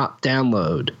the top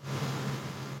download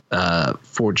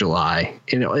for July.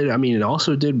 And it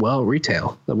also did well at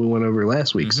retail that we went over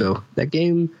last week. Mm-hmm. So that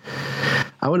game,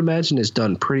 I would imagine, has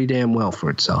done pretty damn well for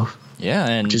itself. Yeah,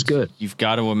 and which is good. You've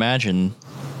got to imagine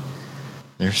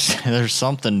there's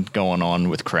something going on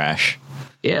with Crash.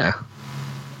 Yeah.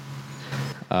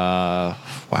 Wow.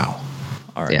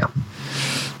 All right. Yeah.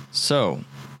 So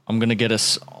I'm going to get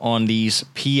us on these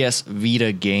PS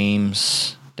Vita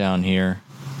games down here.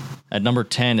 At number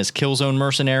 10 is Killzone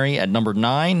Mercenary. At number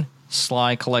 9,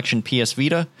 Sly Collection PS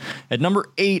Vita. At number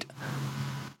 8,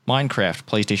 Minecraft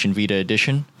PlayStation Vita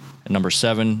Edition. At number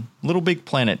 7, Little Big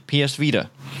Planet PS Vita.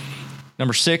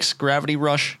 Number 6, Gravity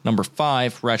Rush. Number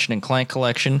 5, Ratchet and Clank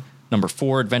Collection. Number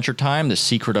 4, Adventure Time, The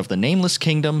Secret of the Nameless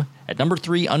Kingdom. At number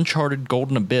 3, Uncharted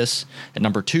Golden Abyss. At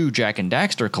number 2, Jack and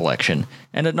Daxter Collection.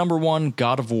 And at number 1,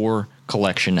 God of War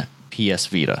Collection PS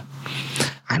Vita.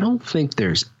 I don't think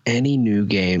there's any new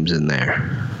games in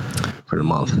there for the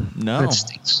month. No. That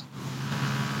stinks.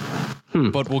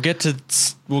 But we'll get to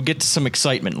some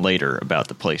excitement later about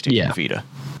the PlayStation Vita.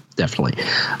 Definitely.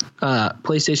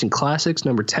 PlayStation Classics,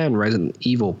 number 10, Resident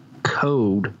Evil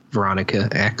Code Veronica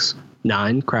X.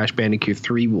 9, Crash Bandicoot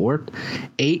 3 Warped.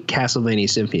 8, Castlevania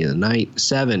Symphony of the Night.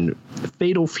 7,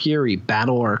 Fatal Fury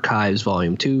Battle Archives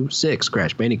Volume 2. 6,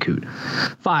 Crash Bandicoot.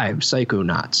 5,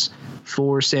 Psychonauts.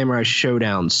 4, Samurai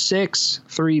Showdown. 6,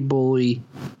 3, Bully.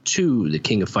 2, The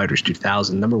King of Fighters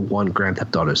 2000. Number 1, Grand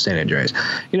Theft Auto San Andreas.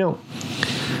 You know,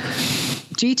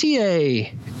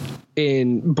 GTA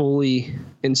and Bully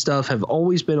and stuff have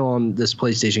always been on this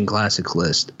PlayStation Classics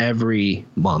list every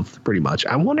month, pretty much.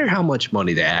 I wonder how much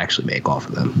money they actually make off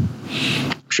of them.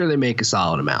 I'm sure they make a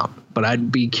solid amount, but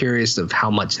I'd be curious of how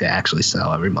much they actually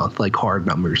sell every month, like hard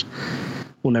numbers.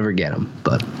 We'll never get them,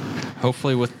 but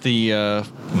hopefully with the 5.0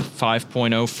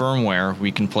 firmware,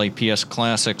 we can play PS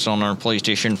Classics on our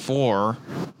PlayStation 4.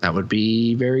 That would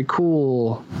be very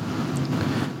cool.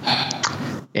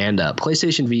 And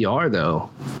PlayStation VR, though,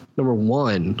 number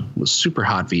 1 was Super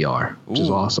Hot VR, which is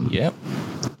awesome. Yep.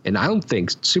 And I don't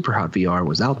think Super Hot VR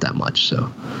was out that much,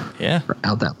 so. Yeah. Or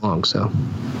out that long, so.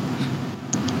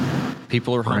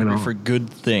 People are hungry for good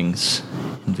things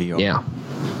in VR. Yeah.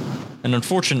 And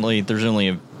unfortunately, there's only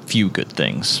a few good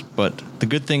things, but the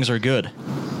good things are good.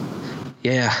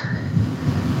 Yeah.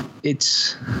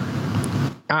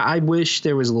 I wish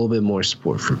there was a little bit more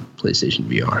support for PlayStation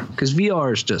VR, because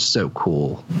VR is just so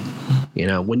cool. You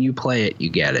know, when you play it, you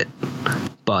get it.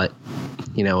 But,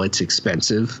 you know, it's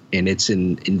expensive and it's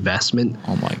an investment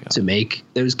to make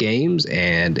those games.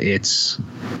 And it's,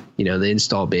 you know, the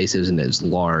install base isn't as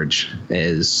large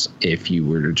as if you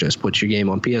were to just put your game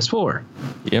on PS4.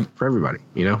 Yep. For everybody,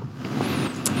 you know?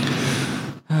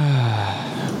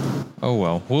 Oh,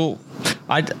 well.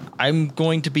 I'm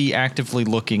going to be actively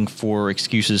looking for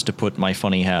excuses to put my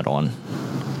funny hat on.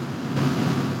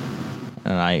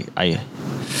 And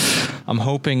I'm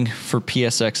hoping for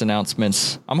PSX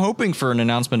announcements. I'm hoping for an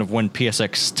announcement of when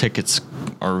PSX tickets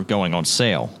are going on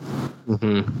sale.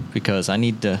 because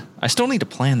I still need to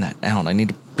plan that out. I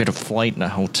need a bit of flight and a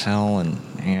hotel and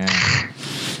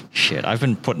shit. I've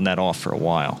been putting that off for a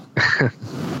while.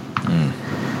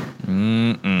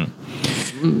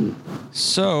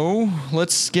 So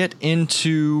let's get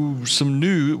into some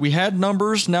news. We had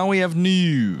numbers, now we have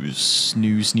news.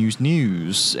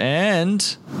 News.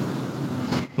 And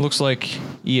it looks like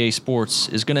EA Sports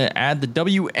is going to add the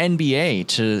WNBA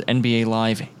to NBA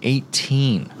Live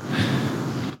 18.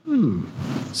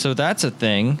 So that's a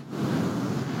thing.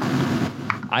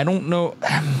 I don't know.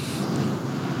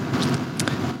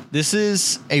 This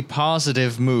is a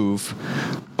positive move,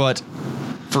 but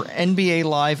for NBA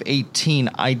Live 18,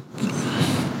 I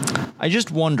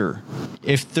just wonder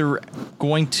if they're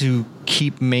going to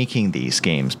keep making these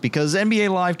games, because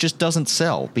NBA Live just doesn't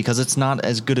sell because it's not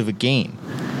as good of a game.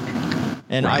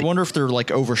 And right. I wonder if they're like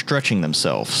overstretching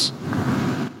themselves.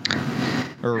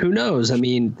 Or who knows? I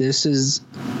mean,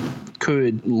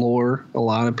 could lure a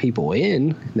lot of people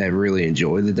in that really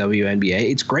enjoy the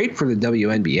WNBA. It's great for the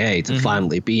WNBA to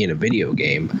finally be in a video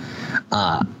game.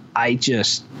 I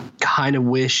just kind of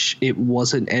wish it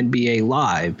wasn't NBA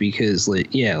Live because,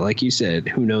 like you said,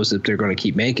 who knows if they're going to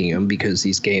keep making them, because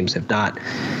these games have not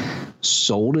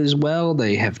sold as well.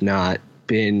 They have not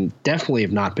been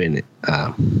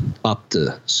up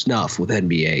to snuff with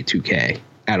NBA 2K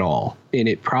at all. And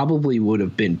it probably would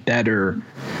have been better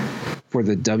for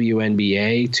the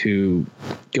WNBA to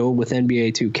go with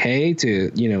NBA 2K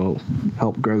to,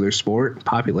 help grow their sport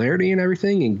popularity and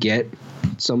everything and get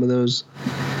some of those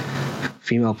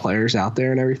female players out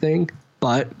there and everything.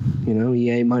 But,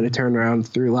 EA might have turned around and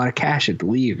threw a lot of cash at the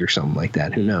league or something like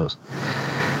that. Who knows?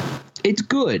 It's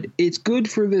good. It's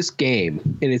good for this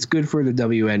game, and it's good for the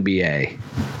WNBA.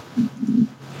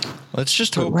 Let's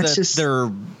just hope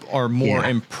there are more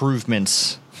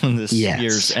improvements in this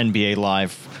year's NBA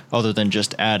Live other than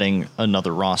just adding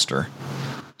another roster.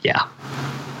 Yeah,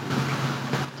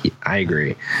 I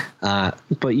agree.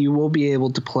 But you will be able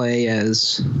to play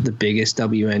as the biggest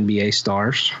WNBA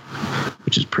stars,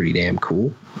 which is pretty damn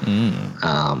cool.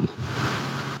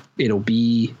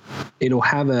 It'll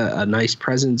have a nice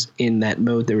presence in that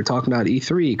mode they were talking about at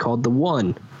E3 called the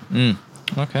One.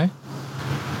 Okay.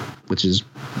 Which is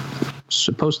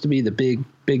supposed to be the big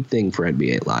thing for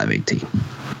NBA Live 18.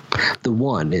 The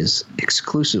One is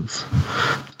exclusive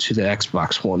to the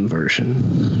Xbox One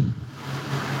version.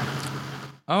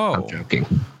 Oh. I'm joking.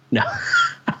 No.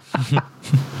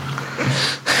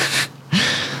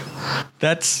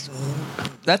 That's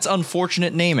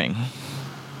unfortunate naming.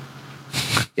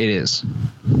 It is.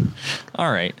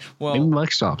 All right. Well, maybe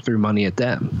Microsoft threw money at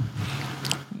them.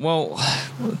 Well,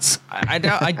 I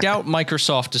doubt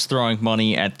Microsoft is throwing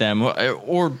money at them,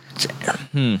 or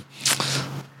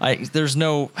there's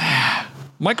no.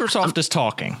 Microsoft is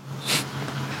talking.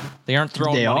 They aren't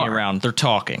throwing money around. They're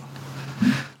talking.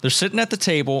 They're sitting at the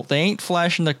table. They ain't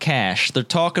flashing their cash. They're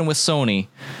talking with Sony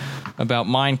about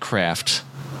Minecraft,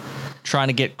 trying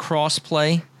to get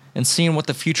crossplay and seeing what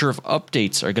the future of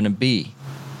updates are going to be.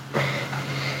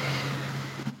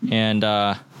 And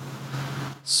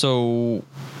so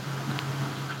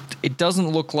it doesn't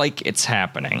look like it's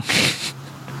happening.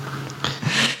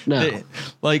 No.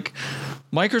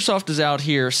 Microsoft is out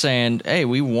here saying, "Hey,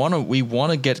 we want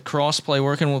to get crossplay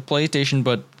working with PlayStation,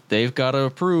 but they've got to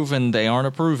approve, and they aren't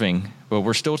approving. But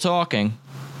we're still talking."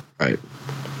 Right.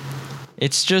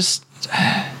 It's just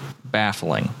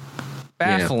baffling.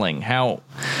 How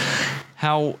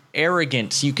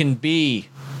arrogant you can be.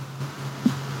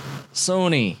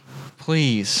 Sony,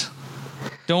 please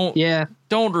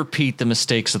don't repeat the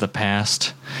mistakes of the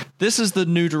past. This is the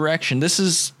new direction. This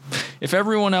is, if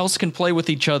everyone else can play with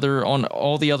each other on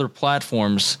all the other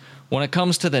platforms, when it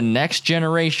comes to the next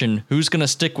generation, who's going to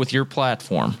stick with your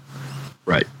platform?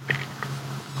 Right.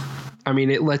 I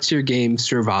mean, it lets your game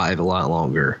survive a lot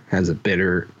longer, has a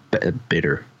bigger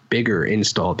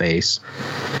install base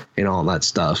and all that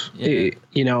stuff. Yeah.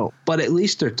 But at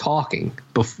least they're talking.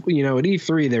 Before, at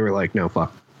E3 they were like, no,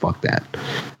 fuck that.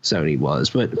 Sony was,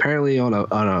 but apparently on a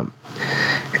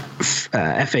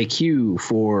FAQ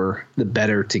for the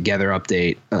Better Together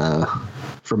update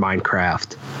for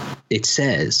Minecraft, it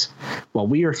says, while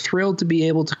we are thrilled to be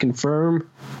able to confirm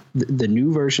the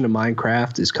new version of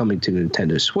Minecraft is coming to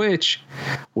Nintendo Switch,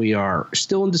 we are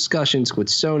still in discussions with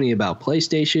Sony about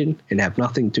PlayStation and have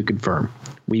nothing to confirm.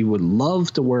 We would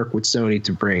love to work with Sony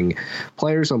to bring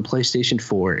players on PlayStation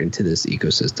 4 into this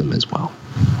ecosystem as well.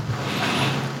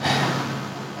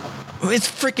 It's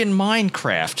freaking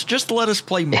Minecraft. Just let us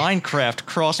play Minecraft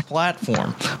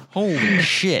cross-platform. Holy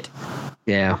shit.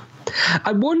 Yeah.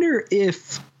 I wonder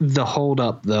if the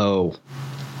holdup, though,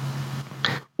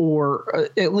 or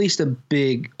at least a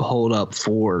big holdup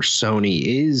for Sony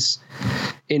is,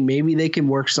 and maybe they can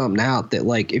work something out that,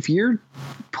 like, if you're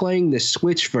playing the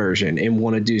Switch version and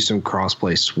want to do some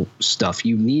crossplay stuff,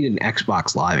 you need an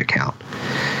Xbox Live account.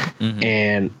 Mm-hmm.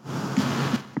 And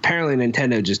apparently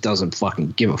Nintendo just doesn't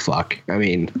fucking give a fuck. I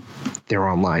mean, their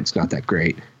online's not that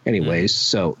great anyways,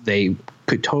 so they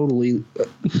could totally,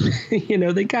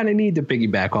 they kind of need to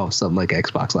piggyback off something like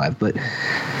Xbox Live. But,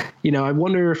 I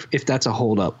wonder if that's a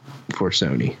holdup for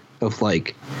Sony of,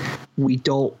 like, we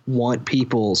don't want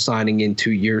people signing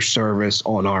into your service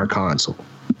on our console.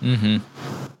 Mm-hmm.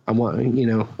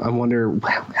 I wonder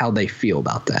how they feel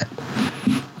about that.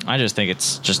 I just think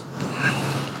it's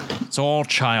all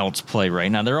child's play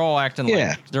right now. They're all acting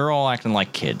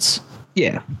like kids.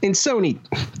 Yeah, and Sony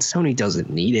doesn't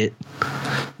need it.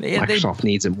 Microsoft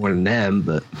needs it more than them,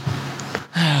 but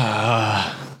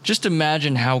just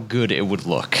imagine how good it would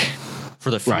look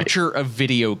for the future of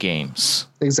video games.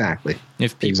 Exactly.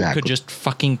 If people could just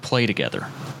fucking play together.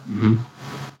 Mm-hmm.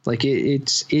 Like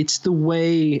it's the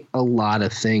way a lot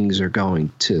of things are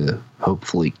going to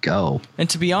hopefully go. And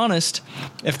to be honest,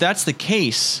 if that's the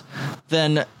case,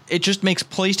 then it just makes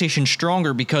PlayStation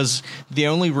stronger, because the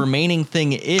only remaining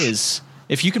thing is,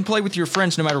 if you can play with your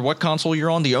friends no matter what console you're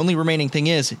on, the only remaining thing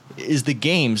is the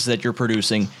games that you're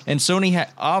producing. And Sony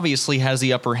obviously has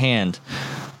the upper hand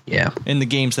in the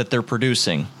games that they're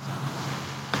producing.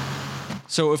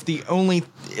 So if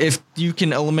you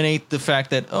can eliminate the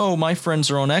fact that, oh, my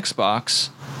friends are on Xbox,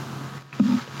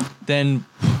 then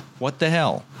what the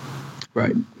hell?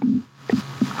 Right.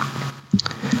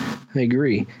 I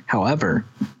agree. However,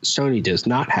 Sony does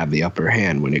not have the upper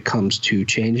hand when it comes to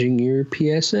changing your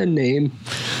PSN name.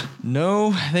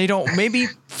 No, they don't. Maybe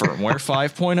firmware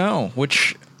 5.0,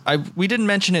 which we didn't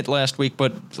mention it last week,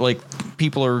 but like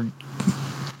people are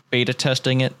beta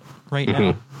testing it right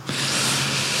now.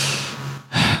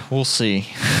 We'll see.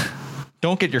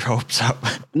 Don't get your hopes up.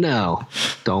 No,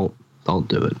 don't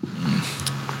do it.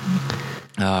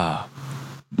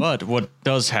 But what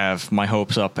does have my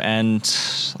hopes up, and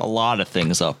a lot of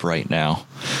things up right now,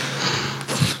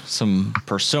 some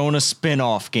Persona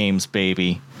spin-off games,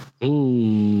 baby.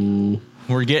 Ooh.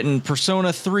 We're getting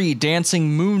Persona 3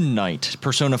 Dancing Moon Knight,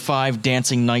 Persona 5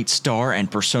 Dancing Night Star, and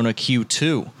Persona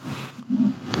Q2.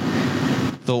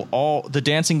 The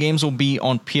dancing games will be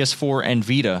on PS4 and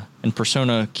Vita, and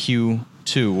Persona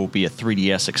Q2 will be a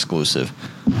 3DS exclusive.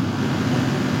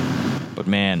 But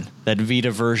man, that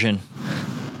Vita version,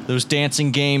 those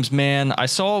dancing games, man. I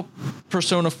saw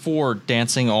Persona 4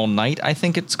 Dancing All Night, I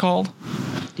think it's called.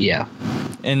 Yeah.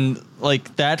 And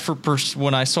like that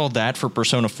when I saw that for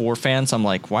Persona 4 fans, I'm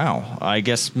like, wow, I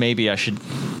guess maybe I should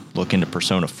look into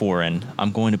Persona 4, and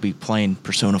I'm going to be playing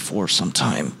Persona 4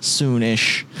 sometime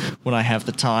soon-ish when I have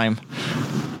the time.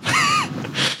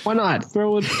 Why not?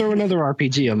 Throw another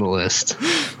RPG on the list.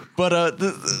 But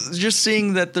just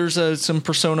seeing that there's some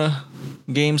Persona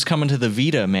games coming to the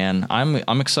Vita, man,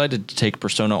 I'm excited to take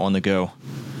Persona on the go.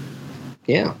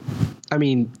 Yeah. I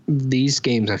mean, these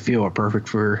games I feel are perfect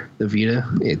for the Vita.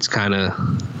 It's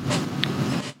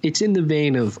in the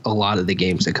vein of a lot of the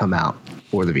games that come out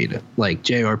for the Vita, like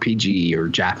JRPG or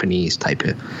Japanese type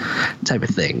of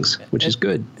things, which is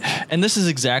good. And this is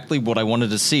exactly what I wanted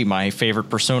to see. My favorite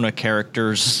Persona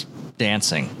characters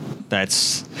dancing. That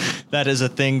is a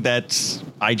thing that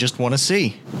I just want to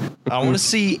see. I want to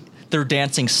see their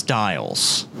dancing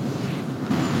styles.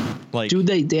 Like, do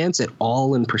they dance at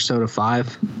all in Persona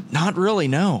 5? Not really,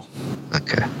 no.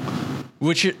 Okay.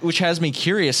 Which has me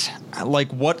curious, like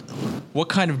what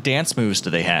kind of dance moves do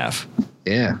they have?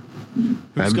 Yeah.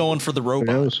 Who's going for the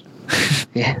robot?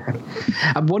 Yeah.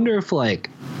 I wonder if, like,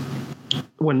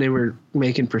 when they were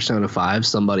making Persona 5,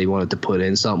 somebody wanted to put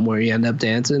in something where you end up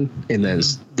dancing, and then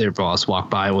their boss walked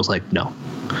by and was like, no,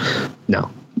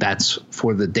 that's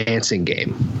for the dancing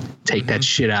game. Take that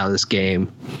shit out of this game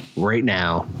right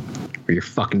now, or you're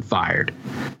fucking fired.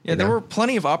 Yeah, there were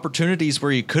plenty of opportunities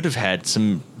where you could have had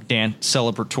some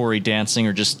celebratory dancing,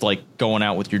 or just like going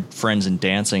out with your friends and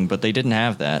dancing, but they didn't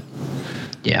have that.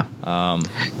 Yeah.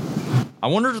 I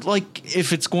wonder, like,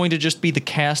 if it's going to just be the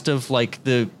cast of like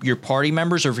your party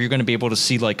members, or if you're going to be able to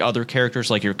see like other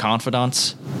characters, like your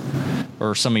confidants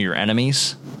or some of your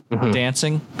enemies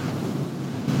dancing.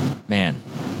 Man.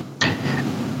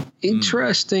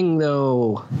 Interesting,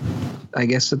 though. I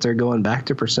guess that they're going back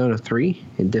to Persona 3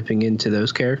 and dipping into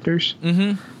those characters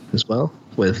as well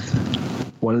with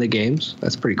one of the games.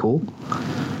 That's pretty cool.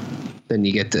 Then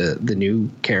you get the new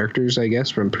characters, I guess,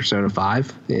 from Persona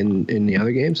 5 in the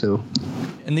other game. So,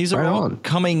 and these are all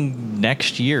coming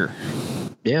next year.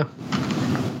 Yeah.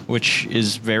 Which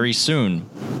is very soon.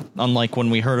 unlike when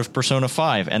we heard of Persona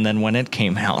 5 and then when it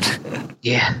came out.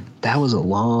 Yeah, that was a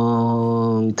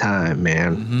long time,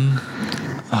 man.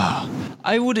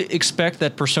 I would expect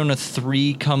that Persona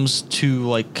 3 comes to,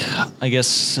 like, I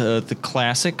guess, the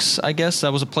classics, I guess.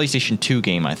 That was a PlayStation 2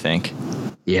 game, I think.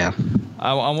 Yeah.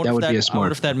 I wonder That if would be a I smart.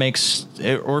 wonder if that makes,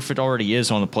 or if it already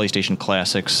is on the PlayStation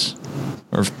Classics.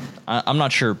 Or if, I'm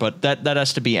not sure, but that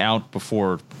has to be out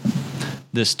before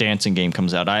this dancing game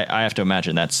comes out. I have to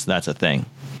imagine that's a thing.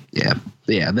 Yeah.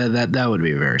 Yeah, that would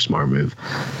be a very smart move.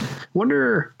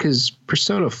 Wonder, because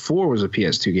Persona 4 was a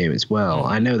PS2 game as well.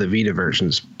 I know the Vita version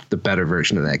is the better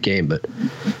version of that game, but,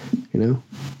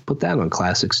 put that on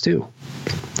classics too.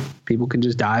 People can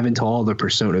just dive into all the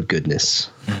Persona goodness.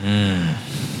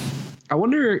 I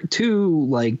wonder, too,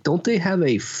 like, don't they have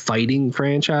a fighting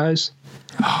franchise?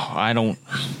 Oh, I don't...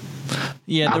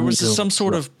 Yeah, there was some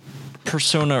sort of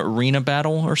Persona arena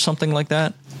battle or something like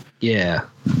that. Yeah.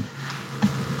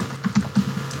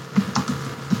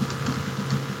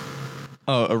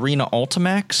 Arena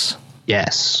Ultimax?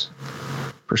 Yes.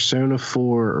 Persona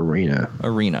 4 Arena.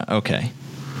 Arena, okay.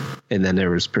 And then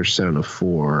there was Persona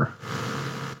 4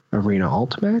 Arena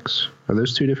Ultimax? Are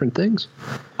those two different things?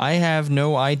 I have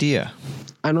no idea.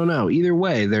 I don't know. Either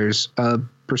way, there's a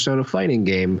Persona fighting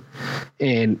game.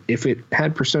 And if it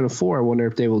had Persona 4, I wonder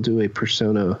if they will do a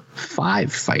Persona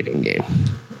 5 fighting game.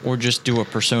 Or just do a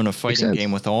Persona fighting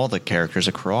game with all the characters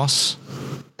across.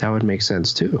 That would make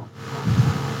sense, too.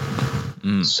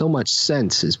 So much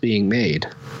sense is being made.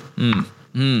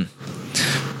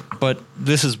 But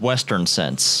this is Western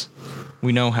sense.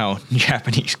 We know how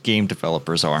Japanese game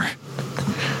developers are.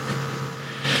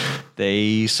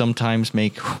 They sometimes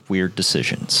make weird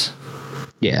decisions.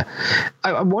 Yeah.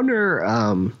 I wonder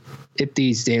if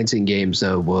these dancing games,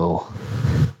 though, will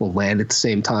land at the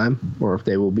same time or if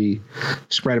they will be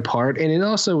spread apart. And it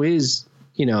also is,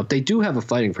 if they do have a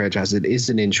fighting franchise, it is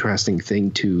an interesting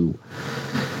thing to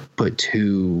put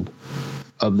two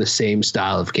of the same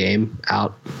style of game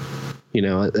out,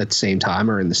 at the same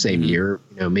time or in the same year.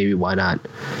 Maybe why not?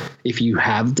 If you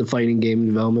have the fighting game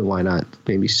development, why not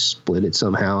maybe split it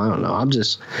somehow? I don't know. I'm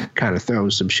just kind of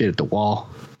throwing some shit at the wall,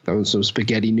 throwing some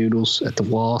spaghetti noodles at the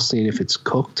wall, seeing if it's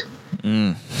cooked.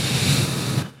 I'm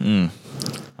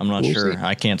not sure. See.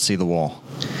 I can't see the wall.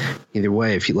 Either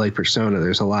way, if you like Persona,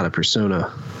 there's a lot of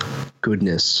Persona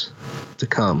goodness to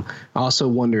come. I also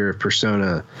wonder if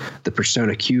the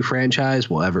Persona Q franchise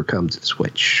will ever come to the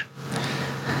Switch.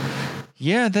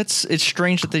 Yeah, it's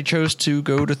strange that they chose to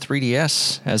go to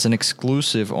 3DS as an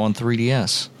exclusive on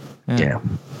 3DS. Yeah.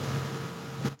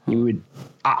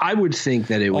 I would think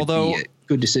that it would be a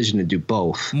good decision to do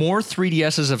both. More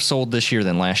 3DSs have sold this year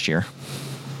than last year.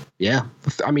 Yeah.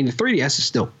 I mean, the 3DS is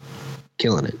still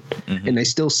killing it. And they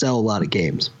still sell a lot of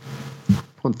games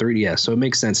on 3DS, so it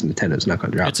makes sense Nintendo's not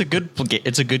going to drop. It's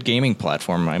a good gaming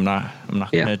platform. I'm not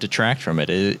going to detract from it.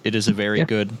 It is a very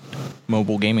good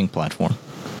mobile gaming platform.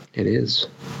 It is.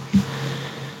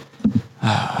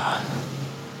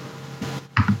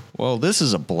 Well, this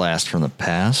is a blast from the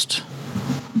past.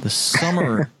 The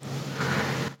summer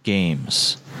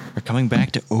games are coming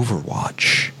back to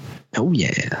Overwatch. Oh,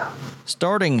 yeah.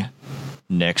 Starting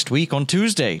next week on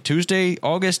Tuesday,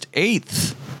 August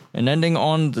 8th, and ending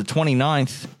on the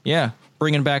 29th. Yeah,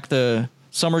 bringing back the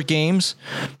summer games,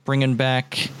 bringing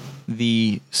back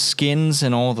the skins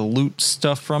and all the loot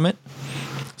stuff from it.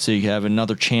 So you have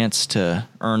another chance to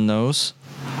earn those.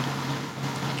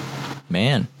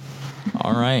 Man.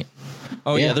 All right.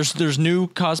 Oh, yeah, there's new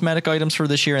cosmetic items for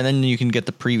this year, and then you can get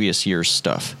the previous year's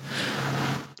stuff.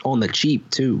 On the cheap,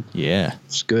 too. Yeah.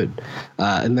 It's good.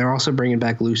 And they're also bringing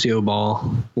back Lucio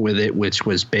Ball with it, which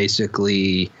was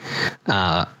basically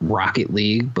Rocket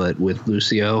League, but with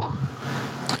Lucio.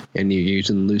 And you're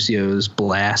using Lucio's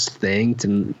blast thing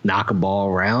to knock a ball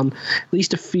around. At least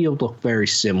the field looked very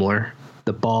similar.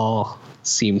 The ball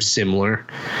seemed similar.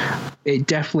 It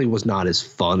definitely was not as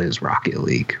fun as Rocket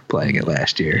League playing it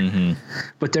last year.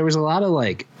 But there was a lot of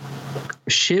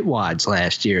shitwads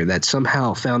last year that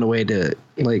somehow found a way to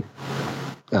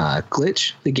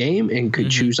glitch the game and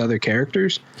could choose other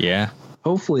characters. Yeah.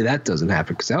 Hopefully that doesn't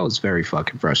happen, because that was very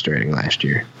fucking frustrating last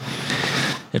year.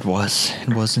 It was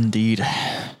indeed.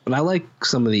 But I like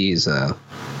some of these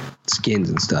skins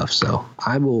and stuff, so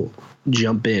I will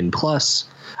jump in. Plus,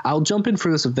 I'll jump in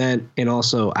for this event, and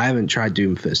also I haven't tried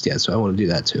Doomfist yet, so I want to do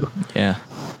that too. Yeah.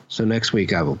 So next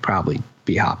week I will probably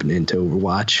be hopping into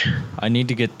Overwatch. I need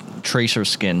to get Tracer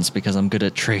skins because I'm good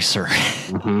at Tracer.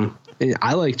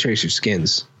 I like Tracer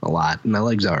skins a lot, and I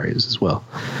like Zarya's as well.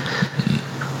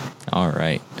 All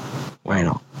right. Right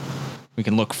on. We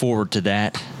can look forward to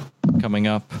that coming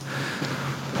up.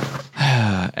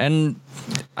 And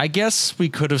I guess we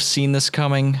could have seen this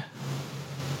coming.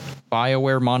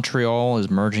 BioWare Montreal is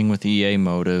merging with EA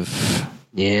Motive.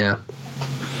 Yeah.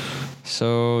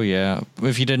 So, yeah.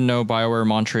 If you didn't know, BioWare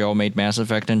Montreal made Mass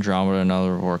Effect Andromeda, and now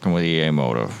they're working with EA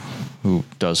Motive, who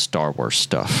does Star Wars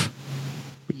stuff.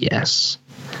 Yes.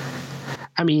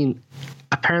 I mean,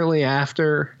 apparently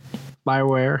after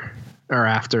BioWare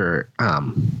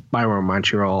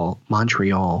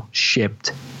Montreal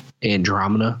shipped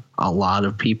Andromeda, a lot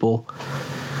of people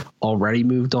already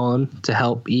moved on to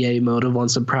help EA Motive on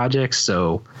some projects,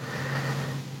 so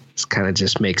it kind of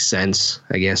just makes sense,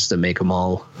 I guess, to make them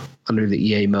all under the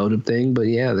EA Motive thing. But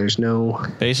yeah, there's no...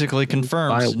 Basically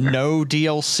confirms BioWare. No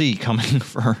DLC coming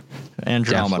for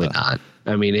Andromeda. Definitely not.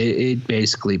 I mean, it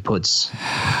basically puts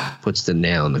the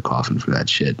nail in the coffin for that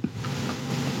shit.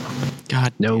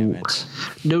 God damn it.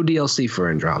 No DLC for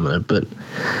Andromeda, but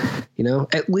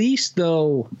at least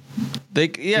though they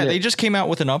just came out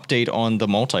with an update on the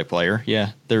multiplayer.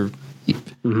 Yeah, they're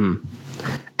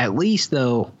at least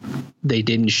though they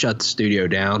didn't shut the studio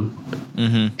down,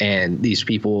 and these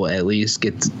people at least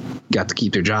got to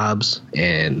keep their jobs,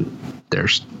 and they're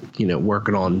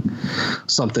working on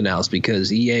something else,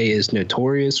 because EA is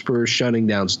notorious for shutting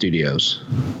down studios.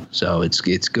 So it's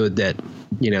good that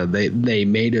they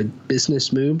made a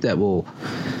business move that will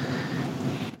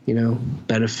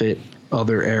benefit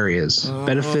other areas,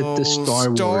 benefit the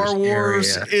Star Wars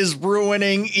area. Is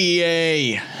ruining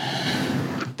EA.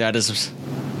 That is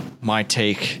my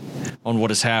take on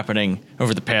what is happening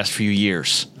over the past few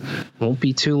years. Won't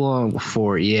be too long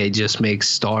before EA just makes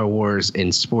Star Wars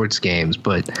in sports games,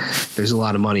 but there's a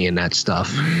lot of money in that stuff.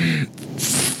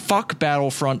 Fuck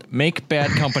Battlefront. Make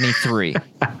Bad Company 3.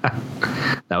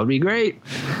 That would be great.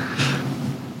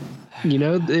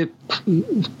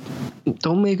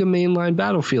 Don't make a mainline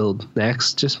Battlefield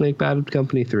next. Just make Bad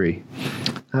Company 3.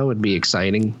 That would be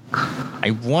exciting.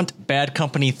 I want Bad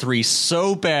Company 3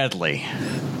 so badly.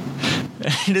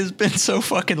 It has been so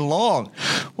fucking long.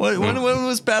 When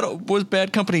was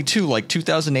Bad Company 2? Like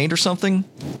 2008 or something?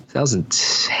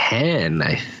 2010,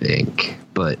 I think.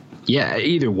 But yeah,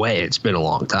 either way, it's been a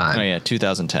long time. Oh yeah,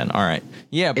 2010. All right.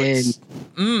 Yeah, but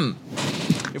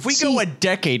if we go a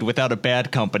decade without a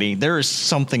Bad Company, there is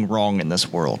something wrong in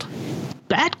this world.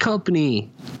 Bad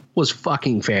Company was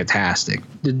fucking fantastic.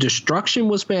 The destruction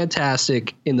was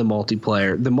fantastic in the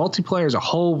multiplayer. The multiplayer as a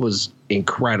whole was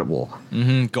incredible.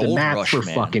 Gold the maps Rush, were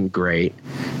man. fucking great.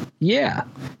 Yeah,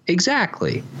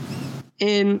 exactly.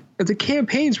 And the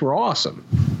campaigns were awesome.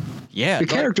 Yeah, the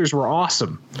characters were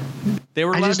awesome. They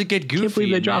were allowed to get goofy. Can't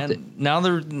believe they dropped it. Now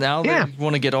they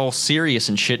want to get all serious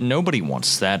and shit. Nobody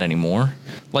wants that anymore.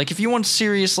 Like if you want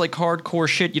serious, like hardcore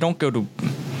shit, you don't go to.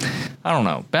 I don't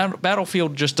know.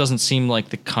 Battlefield just doesn't seem like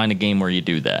the kind of game where you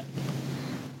do that.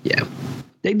 Yeah.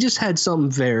 They just had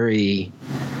something very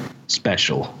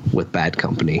special with Bad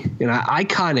Company. And I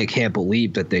kind of can't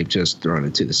believe that they've just thrown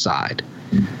it to the side.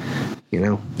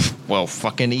 Well,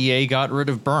 fucking EA got rid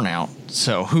of Burnout.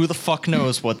 So who the fuck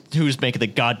knows who's making the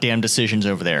goddamn decisions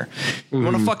over there? You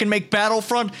want to fucking make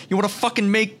Battlefront? You want to fucking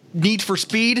make Need for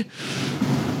Speed?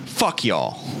 Fuck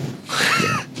y'all.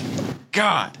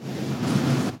 God.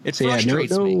 It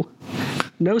frustrates me.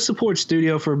 No support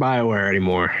studio for BioWare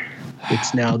anymore.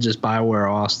 It's now just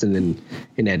BioWare Austin and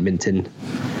in Edmonton.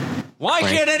 Why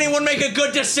can't anyone make a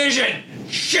good decision?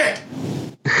 Shit!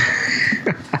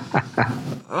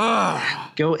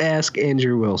 Go ask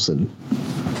Andrew Wilson.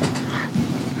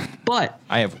 But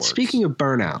I have words. Speaking of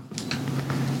Burnout,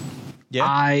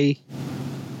 I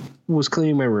was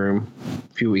cleaning my room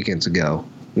a few weekends ago,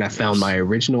 and I found my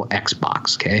original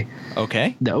Xbox,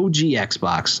 Okay. The OG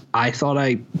Xbox. I thought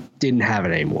I didn't have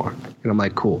it anymore. And I'm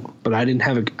like, cool. But I don't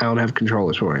have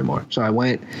controllers for it anymore. So I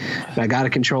went and I got a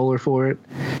controller for it.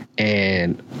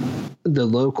 And the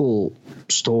local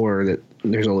store that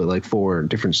there's only like 4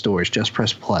 different stores, Just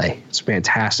Press Play. It's a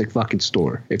fantastic fucking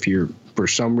store. If you're for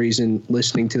some reason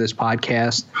listening to this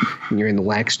podcast and you're in the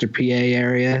Lancaster, PA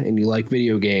area and you like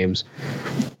video games,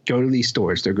 go to these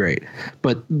stores. They're great.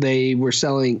 But they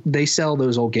sell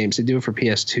those old games. They do it for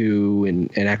PS2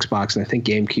 and Xbox and I think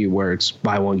GameCube, where it's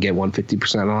buy one, get one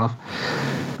 50% off.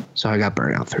 So I got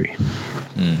Burnout 3.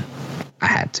 I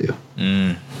had to.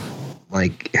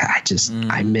 Like,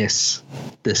 I miss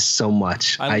this so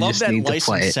much. I love just that need to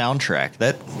play it. Soundtrack.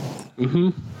 That.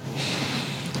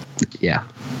 Yeah.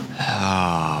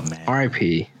 Oh, man.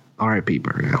 R.I.P.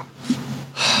 Burnout.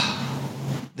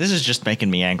 This is just making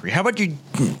me angry. How about you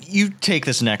take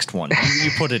this next one?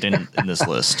 You put it in this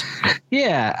list.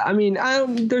 Yeah. I mean,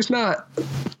 there's not,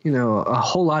 a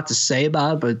whole lot to say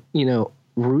about it, but,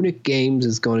 Runic Games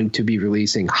is going to be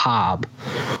releasing Hob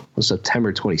on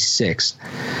September 26th.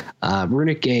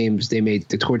 Runic Games, they made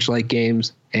the Torchlight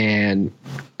games, and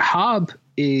Hob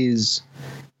is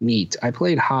neat. I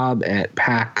played Hob at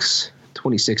PAX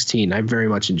 2016. I very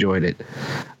much enjoyed it.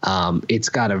 It's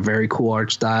got a very cool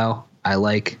art style. I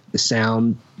like the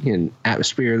sound and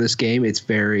atmosphere of this game. It's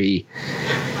very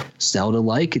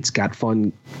Zelda-like. It's got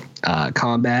fun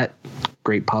combat,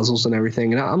 great puzzles and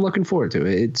everything, and I'm looking forward to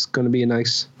it. It's going to be a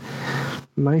nice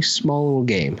small little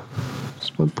game.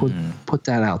 Just want to put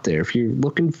that out there. If you're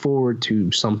looking forward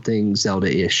to something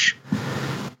Zelda-ish,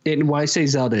 and when I say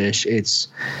Zelda-ish, it's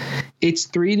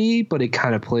 3D, but it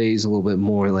kind of plays a little bit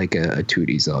more like a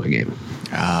 2D Zelda game.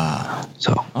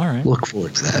 So all right, look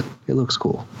forward to that. It looks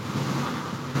cool.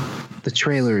 The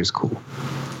trailer is cool.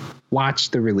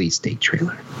 Watch the release date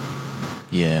trailer.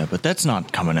 Yeah, but that's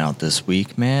not coming out this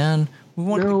week, man.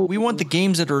 We want the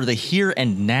games that are the here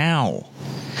and now.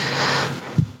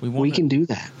 We can do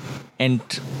that. And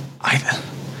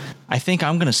I think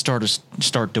I'm going to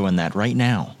start doing that right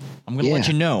now. I'm going to let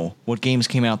you know what games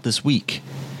came out this week.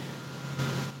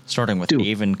 Starting with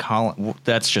Avon Colin.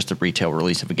 That's just a retail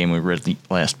release of a game we read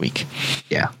last week.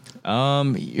 Yeah.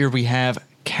 Here we have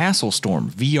Castle Storm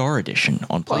VR Edition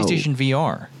on PlayStation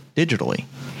VR digitally.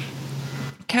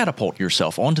 Catapult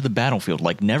yourself onto the battlefield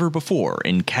like never before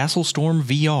in Castle Storm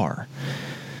VR.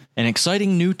 An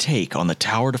exciting new take on the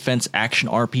tower defense action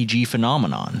RPG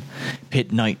phenomenon.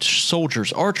 Pit knights,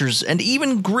 soldiers, archers, and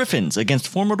even griffins against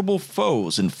formidable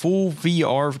foes in full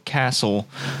VR castle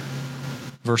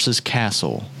versus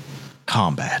castle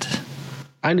combat.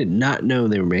 I did not know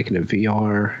they were making a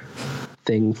VR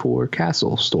thing for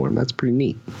Castle Storm. That's pretty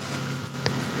neat.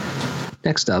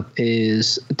 Next up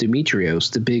is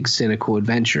Demetrios, The Big Cynical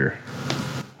Adventure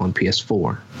on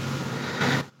PS4.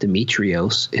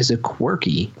 Demetrios is a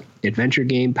quirky adventure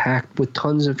game packed with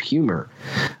tons of humor.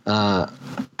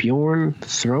 Bjorn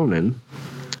Thronen,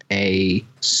 a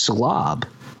slob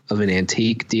of an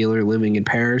antique dealer living in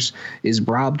Paris, is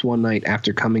robbed one night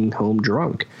after coming home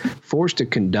drunk. Forced to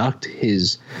conduct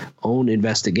his own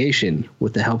investigation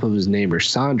with the help of his neighbor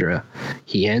Sandra,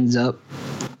 he ends up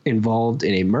involved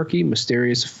in a murky,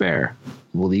 mysterious affair.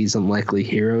 Will these unlikely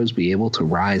heroes be able to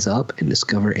rise up and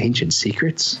discover ancient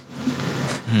secrets?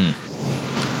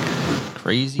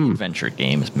 Crazy adventure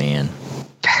games, man.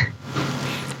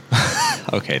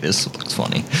 Okay, this looks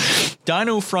funny.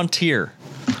 Dino Frontier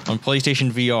on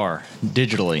PlayStation VR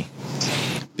digitally.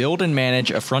 Build and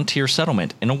manage a frontier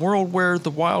settlement in a world where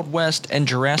the Wild West and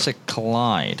Jurassic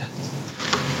collide.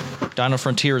 Dino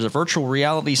Frontier is a virtual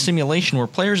reality simulation where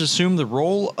players assume the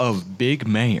role of Big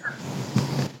Mayor.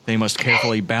 They must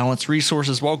carefully balance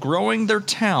resources while growing their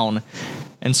town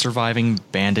and surviving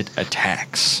bandit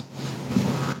attacks.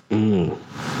 That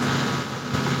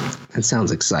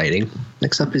sounds exciting.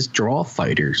 Next up is Draw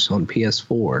Fighters on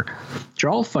PS4.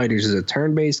 Draw Fighters is a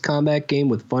turn-based combat game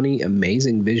with funny,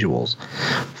 amazing visuals.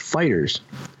 Fighters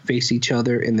face each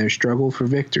other in their struggle for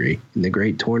victory in the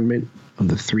great tournament of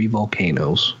the Three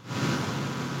Volcanoes.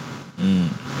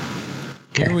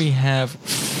 Here we have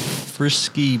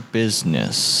Frisky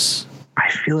Business. I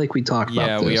feel like we talked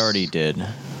about this. Yeah, we already did.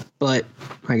 But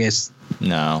I guess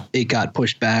it got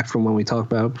pushed back from when we talked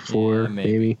about it before,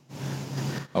 maybe.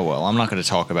 Oh, well, I'm not going to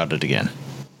talk about it again.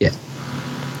 Yeah.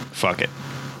 Fuck it.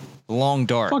 The Long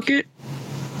Dark. Fuck it.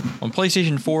 On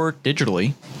PlayStation 4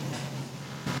 digitally.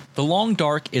 The Long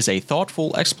Dark is a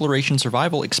thoughtful exploration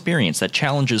survival experience that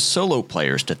challenges solo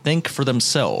players to think for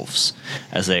themselves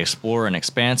as they explore an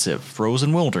expansive,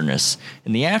 frozen wilderness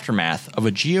in the aftermath of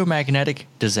a geomagnetic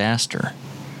disaster.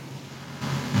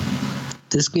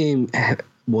 This game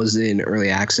was in early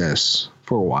access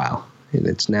for a while, and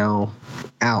it's now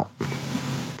out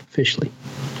officially.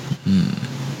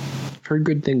 I've heard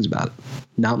good things about it.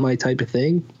 Not my type of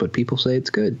thing, but people say it's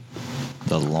good.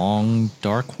 The Long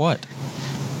Dark what?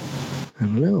 I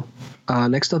don't know.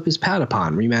 Next up is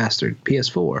Patapon Remastered,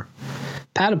 PS4.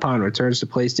 Patapon returns to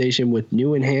PlayStation with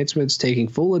new enhancements taking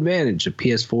full advantage of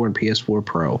PS4 and PS4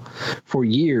 Pro. For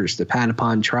years, the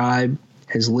Patapon tribe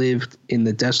has lived in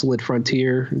the desolate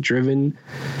frontier, driven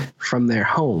from their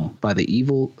home by the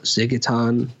evil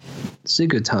Zigoton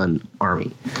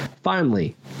army.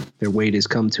 Finally, their wait has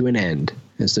come to an end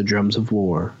as the drums of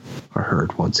war are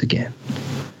heard once again.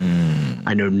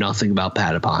 I know nothing about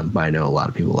Patapon, but I know a lot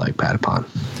of people like Patapon.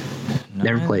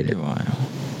 Never played it.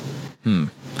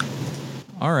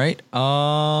 All right.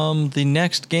 The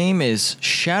next game is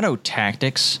Shadow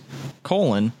Tactics,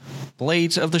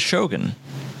 Blades of the Shogun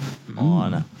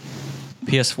on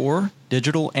PS4,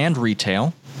 digital and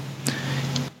retail.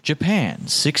 Japan,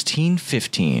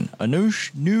 1615. A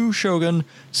new shogun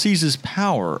seizes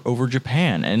power over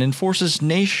Japan and enforces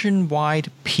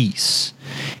nationwide peace.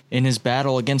 In his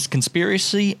battle against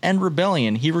conspiracy and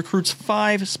rebellion, he recruits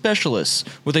 5 specialists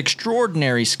with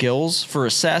extraordinary skills for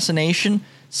assassination,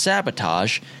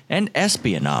 sabotage, and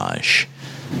espionage.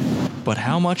 But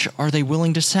how much are they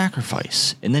willing to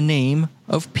sacrifice in the name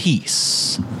of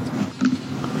peace?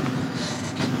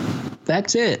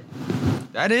 That's it.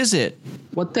 That is it.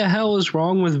 What the hell is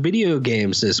wrong with video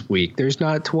games this week? There's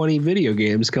not 20 video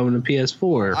games coming to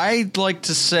PS4. I'd like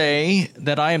to say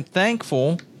that I am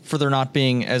thankful for there not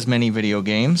being as many video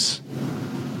games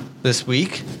this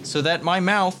week, so that my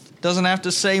mouth doesn't have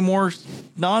to say more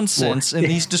nonsense in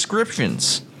these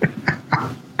descriptions.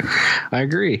 I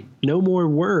agree. No more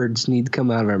words need to come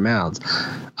out of our mouths.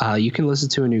 You can listen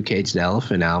to a new Caged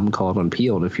Elephant album called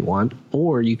Unpeeled if you want,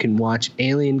 or you can watch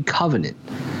Alien Covenant,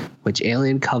 which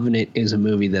Alien Covenant is a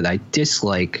movie that I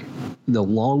dislike the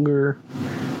longer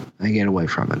I get away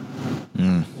from it.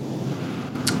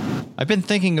 I've been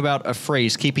thinking about a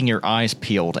phrase, keeping your eyes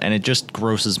peeled, and it just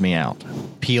grosses me out.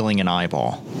 Peeling an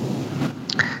eyeball.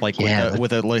 Like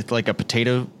with a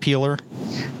potato peeler.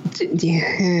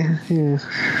 Yeah.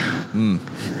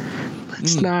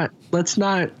 Let's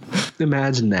not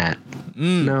imagine that.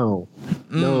 No.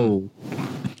 Ooh.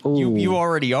 You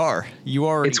already are.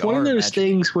 It's one of those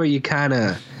things where you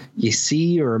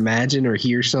see or imagine or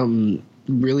hear something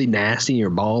really nasty,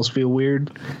 your balls feel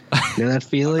weird. You know that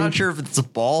feeling? I'm not sure if it's the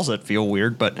balls that feel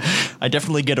weird, but I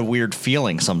definitely get a weird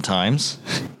feeling sometimes.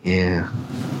 Yeah.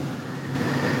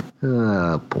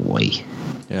 Oh boy.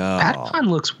 Patapon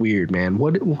looks weird, man.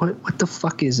 What the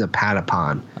fuck is a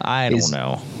patapon? I don't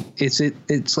know.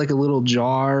 It's like a little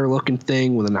jar looking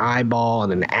thing with an eyeball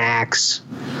and an axe.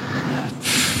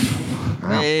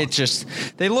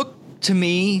 They look to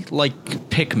me like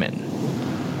Pikmin.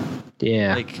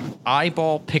 Yeah. Like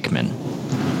eyeball Pikmin.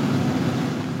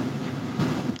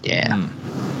 Yeah.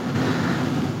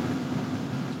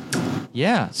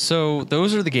 Yeah, so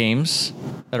those are the games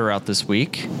that are out this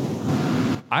week.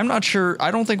 I'm not sure.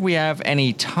 I don't think we have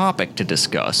any topic to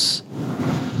discuss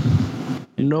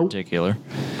in particular.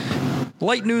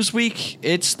 Light news week.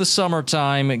 It's the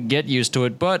summertime. Get used to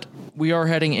it. But we are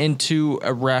heading into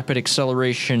a rapid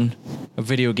acceleration of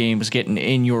video games getting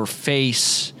in your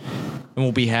face. And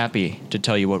we'll be happy to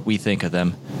tell you what we think of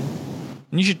them.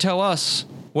 And you should tell us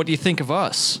what you think of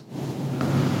us.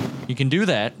 You can do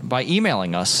that by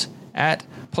emailing us at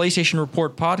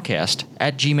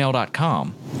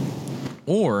PlayStationReportPodcast@gmail.com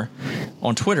or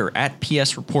on Twitter at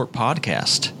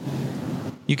PSReportPodcast.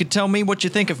 You can tell me what you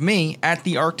think of me at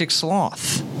the Arctic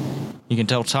Sloth. You can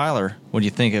tell Tyler what you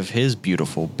think of his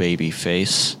beautiful baby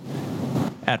face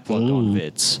at Plugged On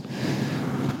Vids.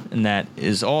 And that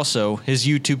is also his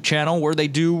YouTube channel where they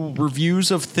do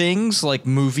reviews of things like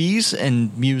movies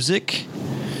and music.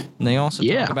 And they also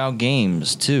talk about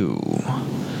games, too.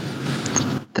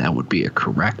 That would be a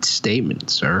correct statement,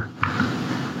 sir.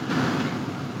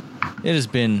 It has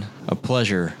been a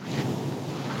pleasure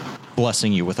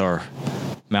blessing you with our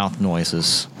mouth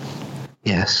noises.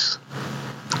 Yes.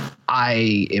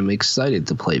 I am excited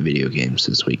to play video games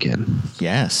this weekend.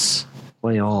 Yes.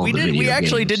 Play all the video games. We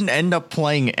actually didn't end up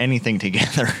playing anything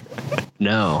together.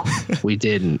 No, we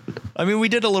didn't. I mean, we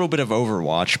did a little bit of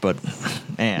Overwatch, but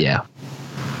man. Yeah.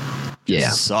 It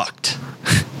sucked.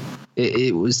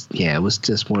 It was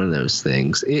just one of those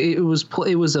things. It was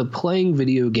a playing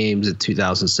video games in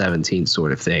 2017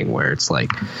 sort of thing where it's like,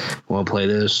 want to play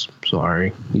this?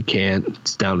 Sorry, you can't.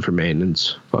 It's down for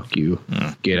maintenance. Fuck you.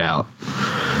 Get out.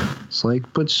 It's like,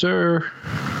 but sir,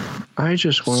 I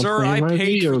just want to play my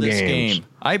video games.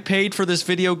 I paid for this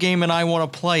video game and I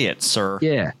want to play it, sir.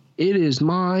 Yeah. It is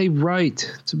my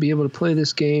right to be able to play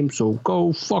this game, so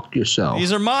go fuck yourself.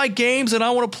 These are my games and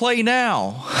I want to play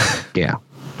now. Yeah.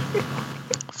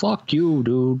 Fuck you,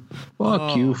 dude.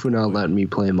 Fuck you for not letting me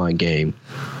play my game.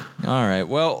 All right.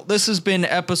 Well, this has been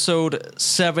episode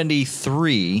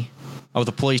 73 of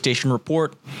the PlayStation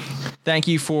Report. Thank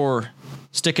you for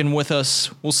sticking with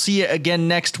us. We'll see you again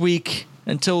next week.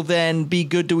 Until then, be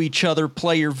good to each other.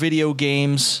 Play your video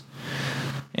games.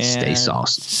 And stay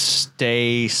sauced.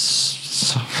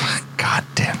 God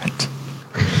damn it.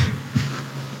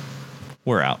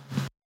 We're out.